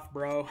clipped off,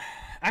 bro.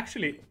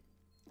 Actually,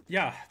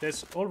 yeah,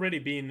 there's already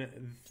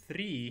been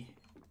 3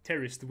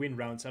 terrorist win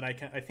rounds, and I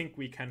think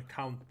we can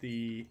count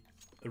the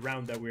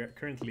round that we're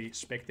currently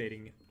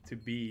spectating to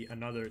be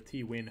another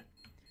T win.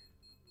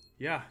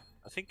 Yeah.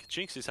 I think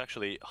Jinx is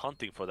actually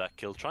hunting for that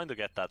kill, trying to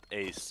get that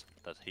ace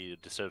that he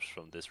deserves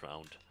from this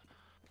round.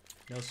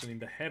 Nelson in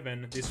the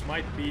heaven. This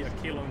might be a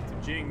kill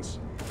onto Jinx.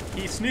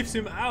 He sniffs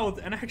him out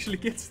and actually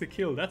gets the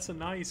kill. That's a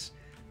nice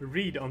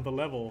read on the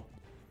level.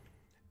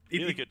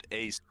 Really good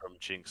ace from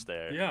Jinx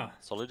there. Yeah.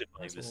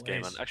 Solidifying this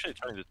game and actually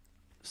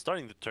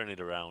starting to turn it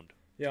around.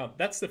 Yeah,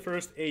 that's the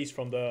first ace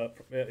from the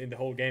in the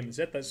whole game.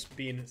 Zeta's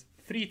been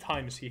 3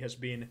 times he has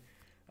been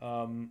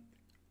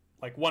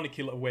like 1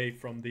 kill away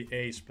from the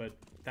ace, but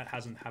that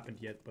hasn't happened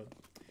yet. But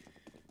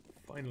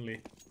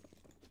finally,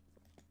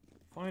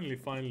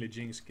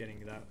 Jinx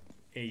getting that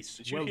ace.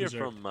 Did you hear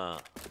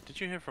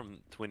from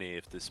Twinny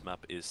if this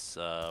map is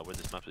where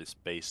this map is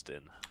based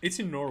in? It's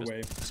in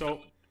Norway, so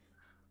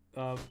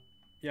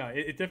yeah,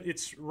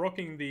 it's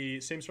rocking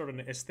the same sort of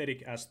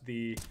aesthetic as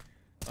the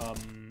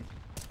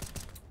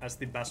as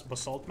the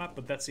basalt map,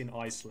 but that's in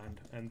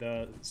Iceland, and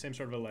same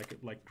sort of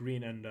like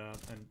green and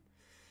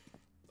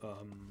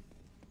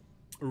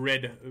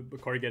red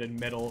corrugated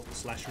metal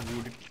 /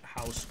 wood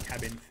house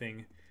cabin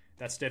thing.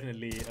 That's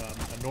definitely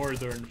a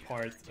northern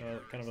part,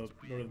 kind of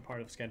a northern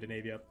part of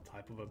Scandinavia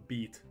type of a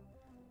beat.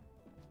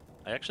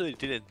 I actually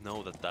didn't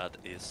know that that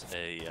is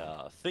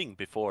a thing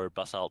before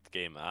Basalt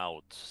came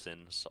out,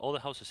 since all the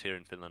houses here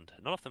in Finland,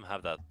 none of them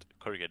have that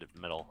corrugated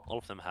metal. All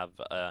of them have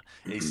a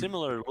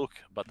similar look,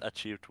 but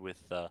achieved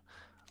with,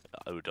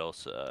 I would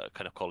also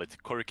kind of call it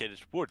corrugated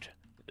wood.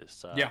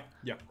 It's,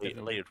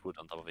 layered wood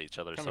on top of each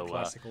other. Kind of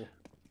classical.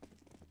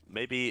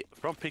 Maybe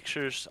from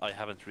pictures, I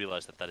haven't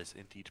realized that that is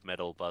indeed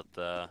metal, but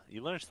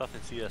you learn stuff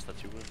in CS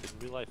that you wouldn't in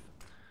real life.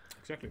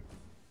 Exactly.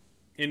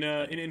 In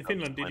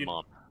Finland, did you?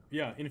 Mom.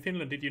 Yeah, in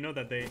Finland, did you know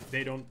that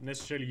they don't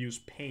necessarily use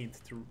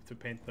paint to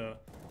paint the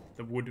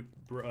wood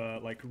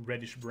like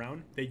reddish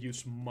brown? They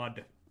use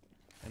mud.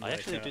 And I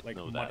actually didn't like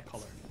know mud that.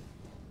 color.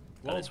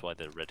 That is why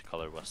the red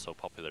color was so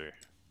popular. It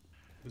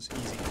was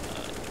easy.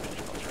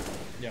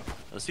 Yeah.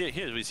 And see,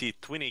 here we see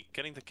Twinny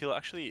getting the kill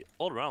actually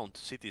all around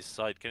City's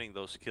side, getting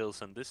those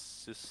kills, and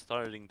this is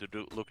starting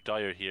to look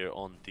dire here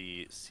on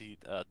the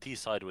T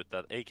side with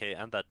that AK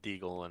and that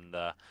Deagle, and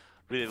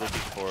really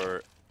looking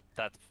for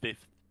that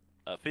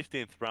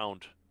 15th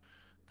round,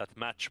 that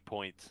match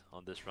point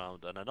on this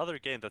round, and another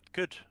game that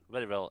could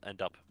very well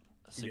end up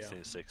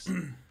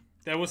 16-6.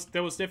 There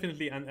was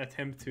definitely an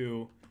attempt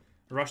to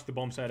rush the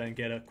bomb side and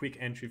get a quick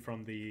entry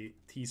from the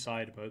T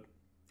side, but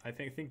I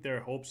think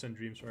their hopes and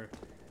dreams were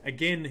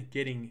again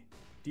getting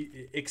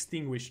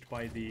extinguished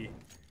by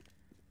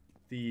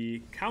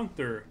the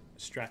counter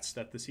strats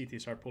that the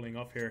CTs are pulling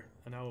off here.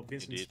 And now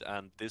Vincent's... Indeed,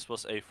 and this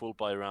was a full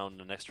buy round.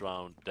 The next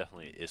round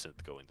definitely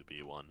isn't going to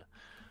be one.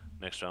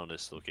 Next round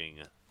is looking...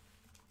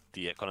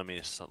 The economy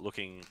is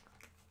looking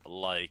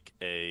like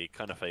a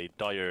kind of a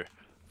dire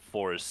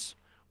force,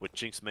 with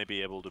Jinx may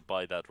be able to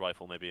buy that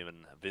rifle, maybe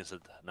even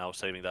Vincent now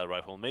saving that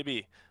rifle.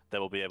 Maybe they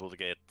will be able to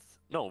get...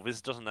 No,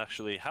 Vincent doesn't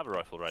actually have a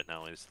rifle right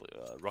now. He's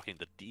rocking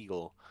the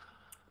Deagle.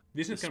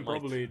 Vincent can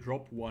probably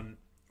drop one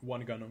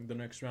gun on the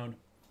next round.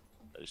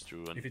 That is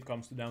true. And if it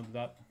comes down to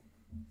that.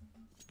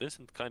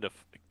 Vincent kind of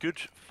could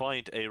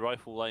find a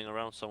rifle lying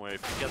around somewhere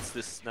if he gets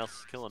this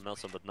kill on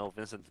Nelson, but no,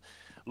 Vincent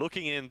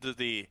looking into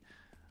the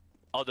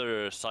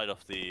other side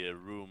of the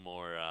room,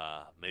 or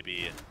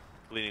maybe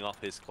cleaning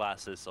off his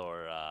glasses,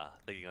 or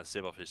taking a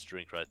sip of his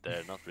drink right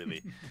there. Not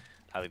really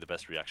having the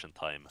best reaction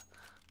time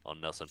on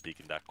Nelson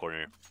peeking that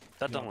corner.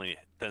 That only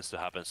tends to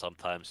happen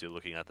sometimes. You're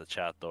looking at the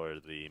chat or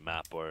the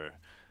map, or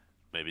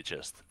maybe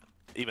just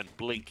even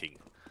blinking.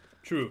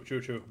 True.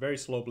 Very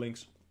slow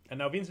blinks. And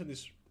now Vincent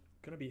is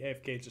gonna be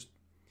AFK, just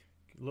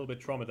a little bit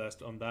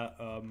traumatized on that.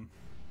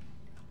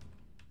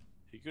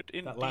 He could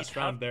indeed last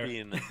round there.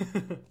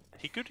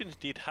 He could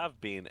indeed have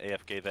been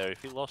AFK there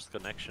if he lost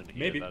connection here.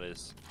 Maybe. That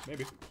is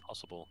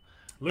possible.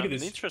 Look at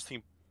this. An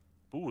interesting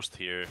boost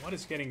here. What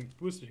is getting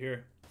boosted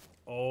here?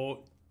 Oh,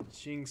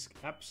 Jinx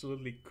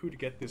absolutely could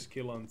get this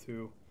kill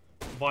onto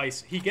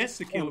Vice. He gets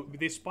the kill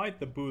despite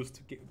the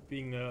boost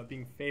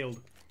being failed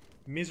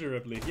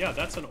miserably. Yeah,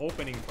 that's an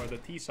opening for the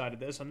T side.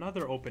 There's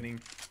another opening.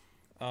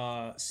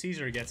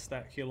 Caesar gets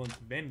that kill onto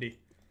Vendy.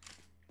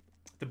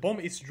 The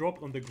bomb is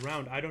dropped on the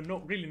ground. I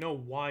don't really know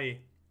why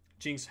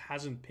Jinx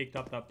hasn't picked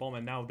up that bomb,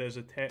 and now there's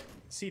a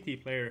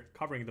CT player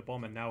covering the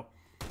bomb, and now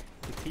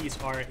the T's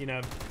are in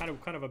a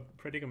kind of a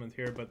predicament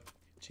here, but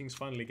Jinx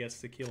finally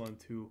gets the kill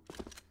onto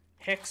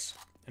Hex,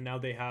 and now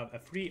they have a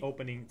free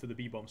opening to the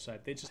B-bomb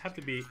side. They just have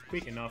to be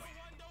quick enough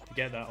to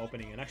get that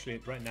opening, and actually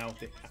right now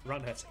the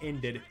round has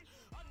ended.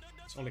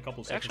 It's only a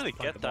couple seconds. Actually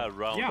get that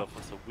round off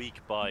as a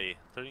weak buy.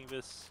 Turning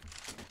this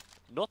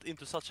not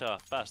into such a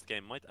fast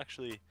game might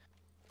actually...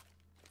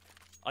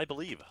 I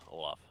believe,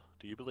 Olaf.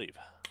 Do you believe?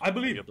 I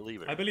believe. Are you a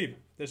believer? I believe.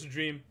 There's a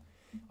dream.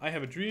 I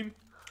have a dream.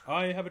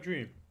 I have a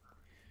dream.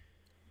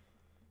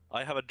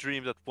 I have a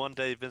dream that one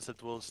day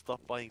Vincent will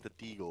stop buying the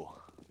Deagle.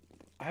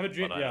 I have a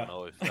dream, but I don't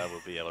know if that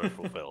will be ever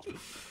fulfilled.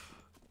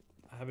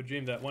 I have a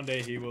dream that one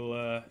day he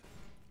will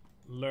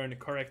learn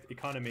correct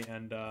economy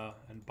and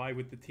buy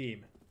with the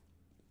team.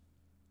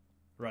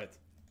 Right.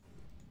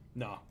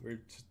 No,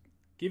 we're just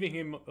giving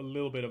him a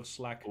little bit of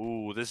slack.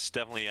 Ooh, this is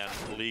definitely an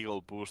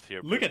illegal boost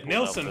here. Look at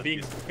Nelson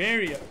being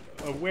very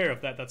aware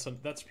of that. That's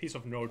a piece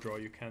of no draw.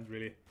 You can't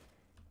really.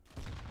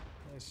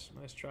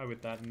 Nice try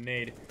with that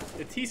nade.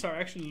 The T's are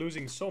actually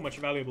losing so much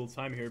valuable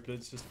time here, but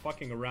it's just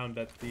fucking around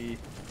that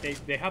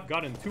they have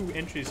gotten 2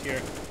 entries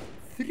here.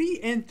 3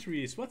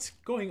 entries. What's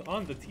going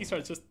on? The T's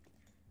are just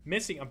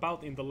messing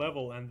about in the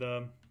level, and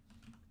the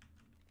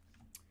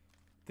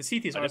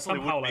CTs are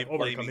somehow like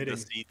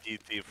overcommitting. The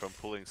CT team from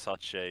pulling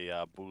such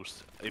a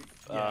boost. If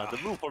the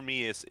move for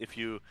me is if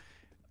you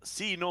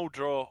see no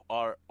draw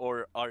or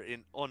are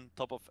on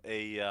top of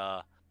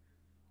a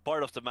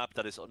part of the map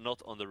that is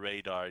not on the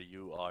radar,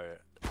 you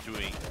are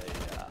doing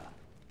a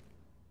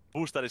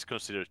boost that is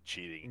considered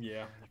cheating.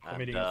 Yeah,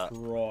 committing a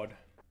fraud.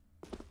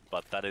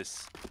 But that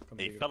is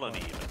a felony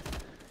even.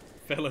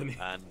 Felony.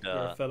 And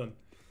you're a felon.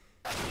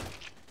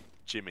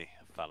 Jimmy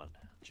Fallon.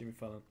 Jimmy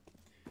Fallon.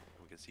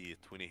 We can see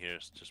 20 here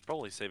is just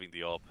probably saving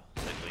the op.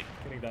 Safely.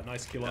 Getting that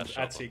nice kill on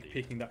Atsik,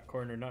 picking that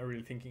corner, not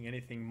really thinking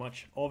anything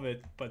much of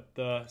it. But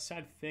the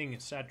sad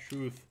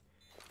truth,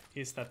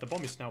 is that the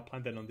bomb is now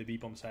planted on the B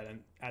bomb side,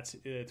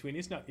 and Twin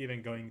is not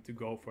even going to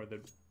go for the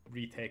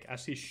retake,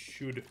 as he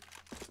should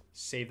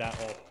save that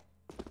all.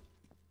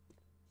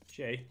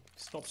 Jay,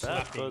 stop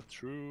slapping. That's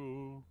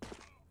true.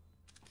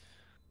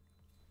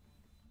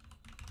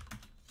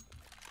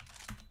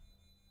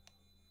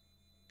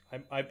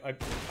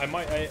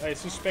 I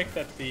suspect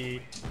that the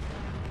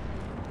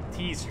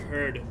T's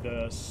heard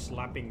the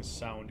slapping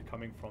sound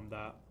coming from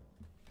that.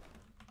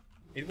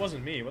 It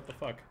wasn't me, what the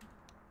fuck?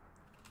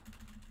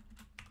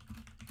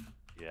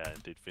 Yeah,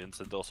 indeed,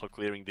 Vincent also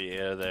clearing the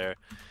air there.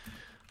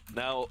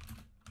 Now,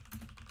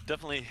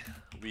 definitely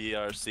we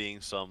are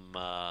seeing some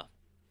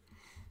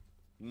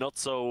not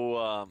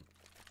so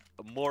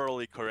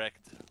morally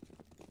correct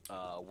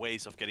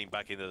ways of getting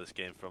back into this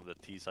game from the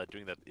T side,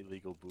 doing that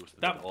illegal boost,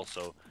 and then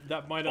also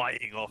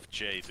buying off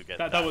Jay to get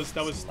that was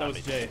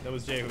Jay. That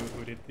was Jay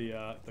who did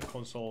the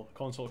console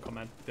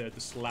command to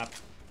slap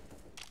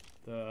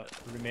the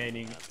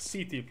remaining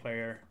CT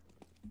player.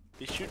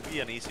 This should be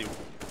an easy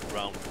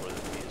round for the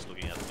teams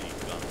looking at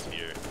the guns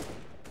here.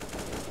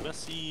 Let's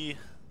see.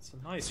 It's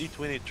a nice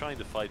C20 trying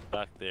to fight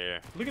back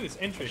there. Look at this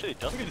entry. Actually,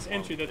 look at this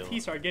entry. The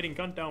T's are getting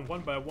gunned down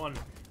one by one,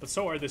 but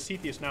so are the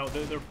CTs now.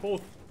 They're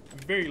both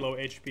very low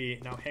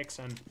HP now. Hex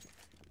and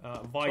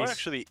Vice. So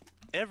actually,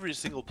 every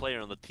single player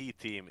on the T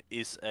team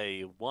is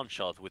a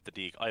one-shot with the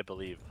Deke, I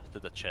believe, to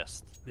the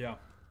chest. Yeah.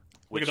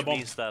 Which look at the bomb.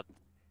 means that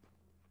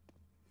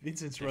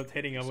Vincent's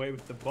rotating away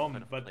with the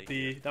bomb, but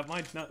that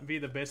might not be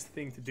the best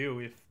thing to do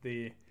if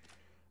the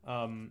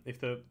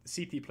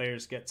CT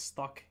players get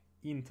stuck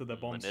into the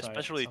bomb side.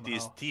 Especially somehow.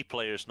 these T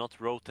players not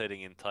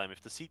rotating in time.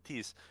 If the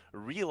CTs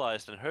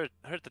realized and heard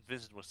that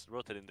Vincent was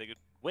rotating, they could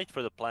wait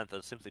for the plant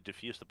and simply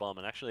defuse the bomb.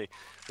 And actually,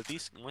 the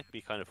T's might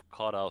be kind of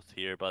caught out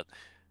here, but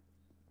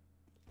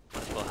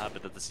might as well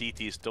happen that the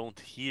CTs don't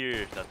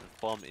hear that the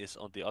bomb is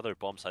on the other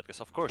bomb side, because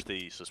of course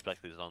they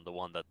suspect it is on the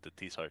one that the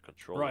T's are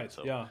controlling. Right,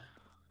 so. yeah.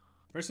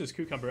 Versus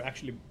Cucumber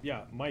actually,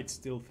 yeah, might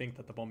still think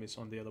that the bomb is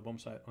on the other bomb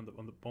side, on the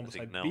bomb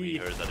side now B. he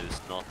heard that it is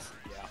not.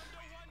 Yeah.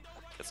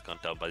 Gets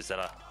gunned down by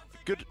Zeta.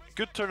 Good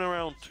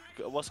turnaround.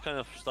 Was kind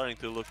of starting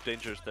to look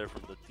dangerous there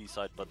from the T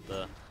side, but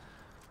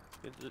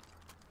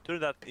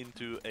turned that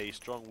into a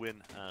strong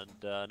win.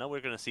 And now we're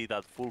gonna see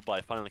that full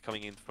buy finally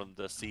coming in from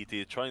the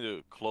CT, trying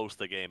to close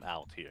the game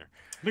out here.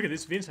 Look at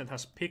this, Vincent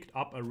has picked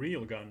up a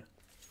real gun.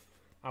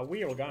 A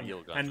real gun.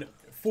 And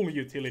full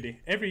utility.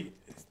 Every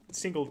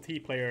single T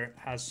player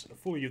has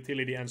full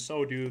utility, and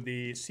so do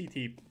the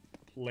CT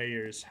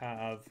players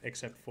have,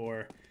 except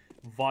for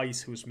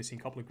Vice, who's missing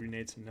a couple of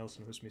grenades, and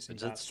Nelson, who's missing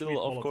that. It's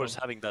still, of course,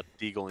 having that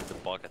deagle in the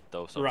pocket,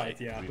 though. So right,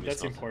 yeah, but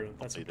that's important.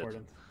 That's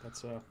important.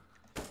 That's a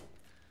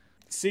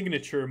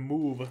signature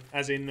move,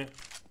 as in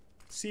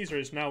Caesar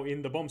is now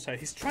in the bomb side.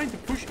 He's trying to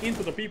push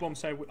into the B bomb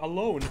side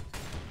alone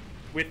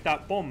with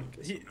that bomb.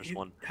 He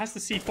has the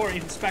C4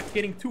 in his back,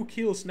 getting 2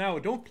 kills now.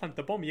 Don't plant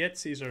the bomb yet,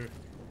 Caesar.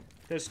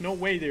 There's no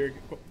way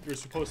you're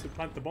supposed to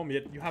plant the bomb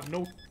yet. You have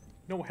no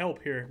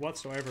help here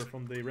whatsoever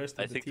from the rest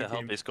of the T team. I think the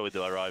help is going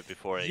to arrive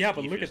before. Yeah,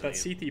 but look at that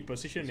CT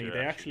positioning. They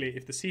actually,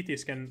 if the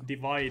CTs can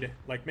divide,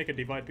 like make a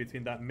divide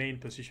between that main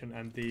position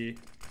and the.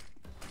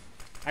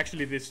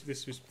 Actually, this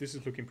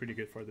is looking pretty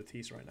good for the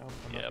T's right now.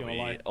 I'm not gonna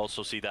lie.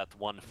 Also see that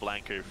one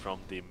flanker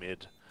from the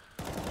mid.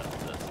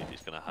 The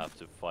CT's gonna have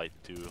to fight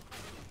too.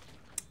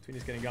 Twin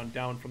is getting gunned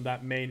down from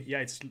that main. Yeah,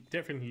 it's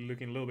definitely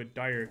looking a little bit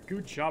dire.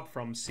 Good job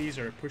from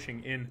Caesar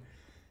pushing in.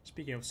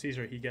 Speaking of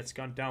Caesar, he gets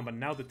gunned down, but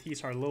now the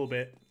T's are a little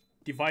bit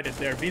divided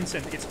there.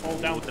 Vincent, it's all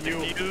down to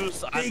you.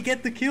 They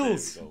get the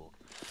kills.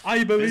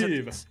 I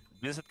believe.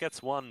 Vincent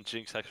gets one.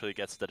 Jinx actually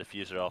gets the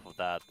diffuser off of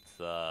that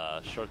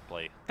short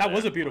play. That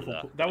was a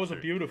beautiful. That was a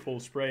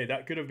beautiful spray.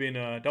 That could have been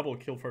a double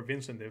kill for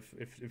Vincent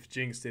if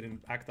Jinx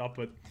didn't act up.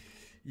 But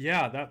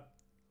yeah, that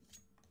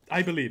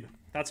I believe.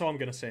 That's all I'm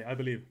gonna say. I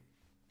believe.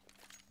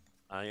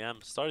 I am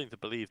starting to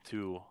believe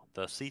too.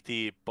 The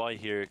CT buy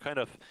here, kind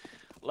of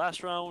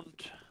last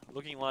round,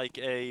 looking like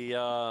a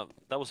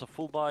that was a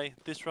full buy.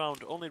 This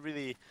round, only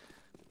really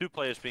 2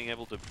 players being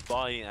able to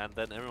buy, and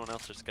then everyone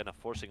else just kind of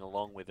forcing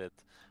along with it.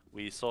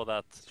 We saw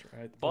that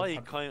buy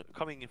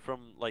coming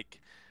from like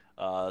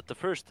the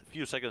first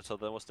few seconds, so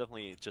that was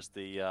definitely just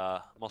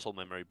the muscle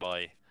memory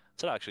buy.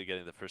 So actually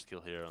getting the first kill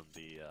here on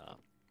the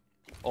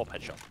op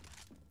headshot.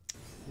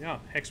 Yeah,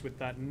 Hex with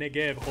that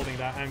Negev holding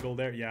that angle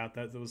there. Yeah,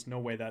 there was no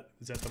way that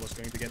Zeta was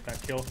going to get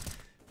that kill.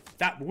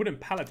 That wooden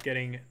pallet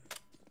getting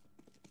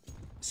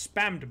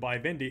spammed by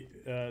Vendi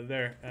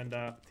there, and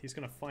he's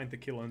gonna find the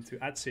kill onto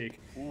Atsik.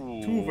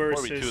 2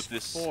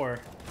 versus 4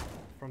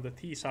 from the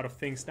T side of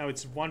things. Now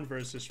it's 1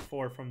 versus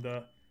 4 from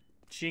the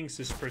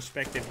Jinx's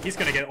perspective. He's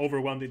gonna get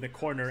overwhelmed in the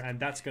corner, and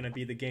that's gonna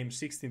be the game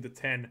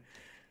 16-10.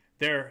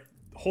 Their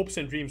hopes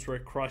and dreams were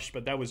crushed,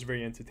 but that was a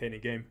very entertaining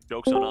game.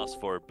 Jokes on us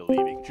for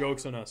believing.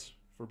 Jokes on us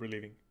for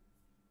believing.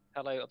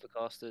 Hello,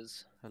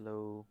 OLAFCASTers.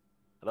 Hello.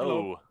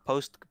 Hello.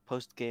 Post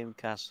game,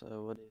 Cass.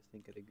 What do you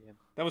think of the game?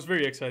 That was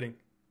very exciting,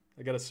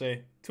 I gotta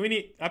say.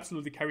 Twinny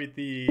absolutely carried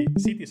the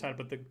CT side,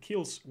 but the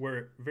kills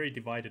were very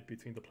divided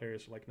between the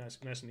players, like nice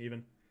and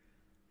even.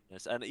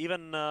 Yes, and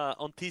even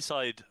on T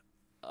side,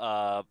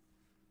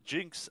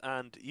 Jinx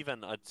and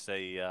even I'd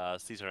say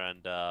Caesar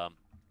and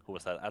who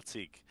was that?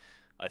 Atzik,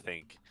 I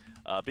think,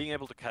 being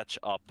able to catch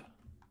up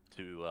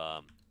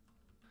to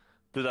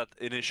that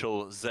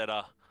initial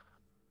Zeta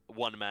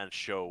one-man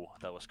show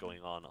that was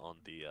going on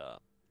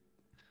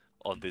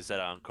the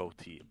Zeta and Co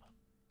team.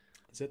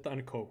 Zeta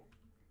and Co.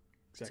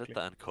 Exactly.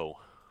 Zeta and Co.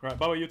 Right,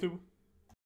 bye bye YouTube.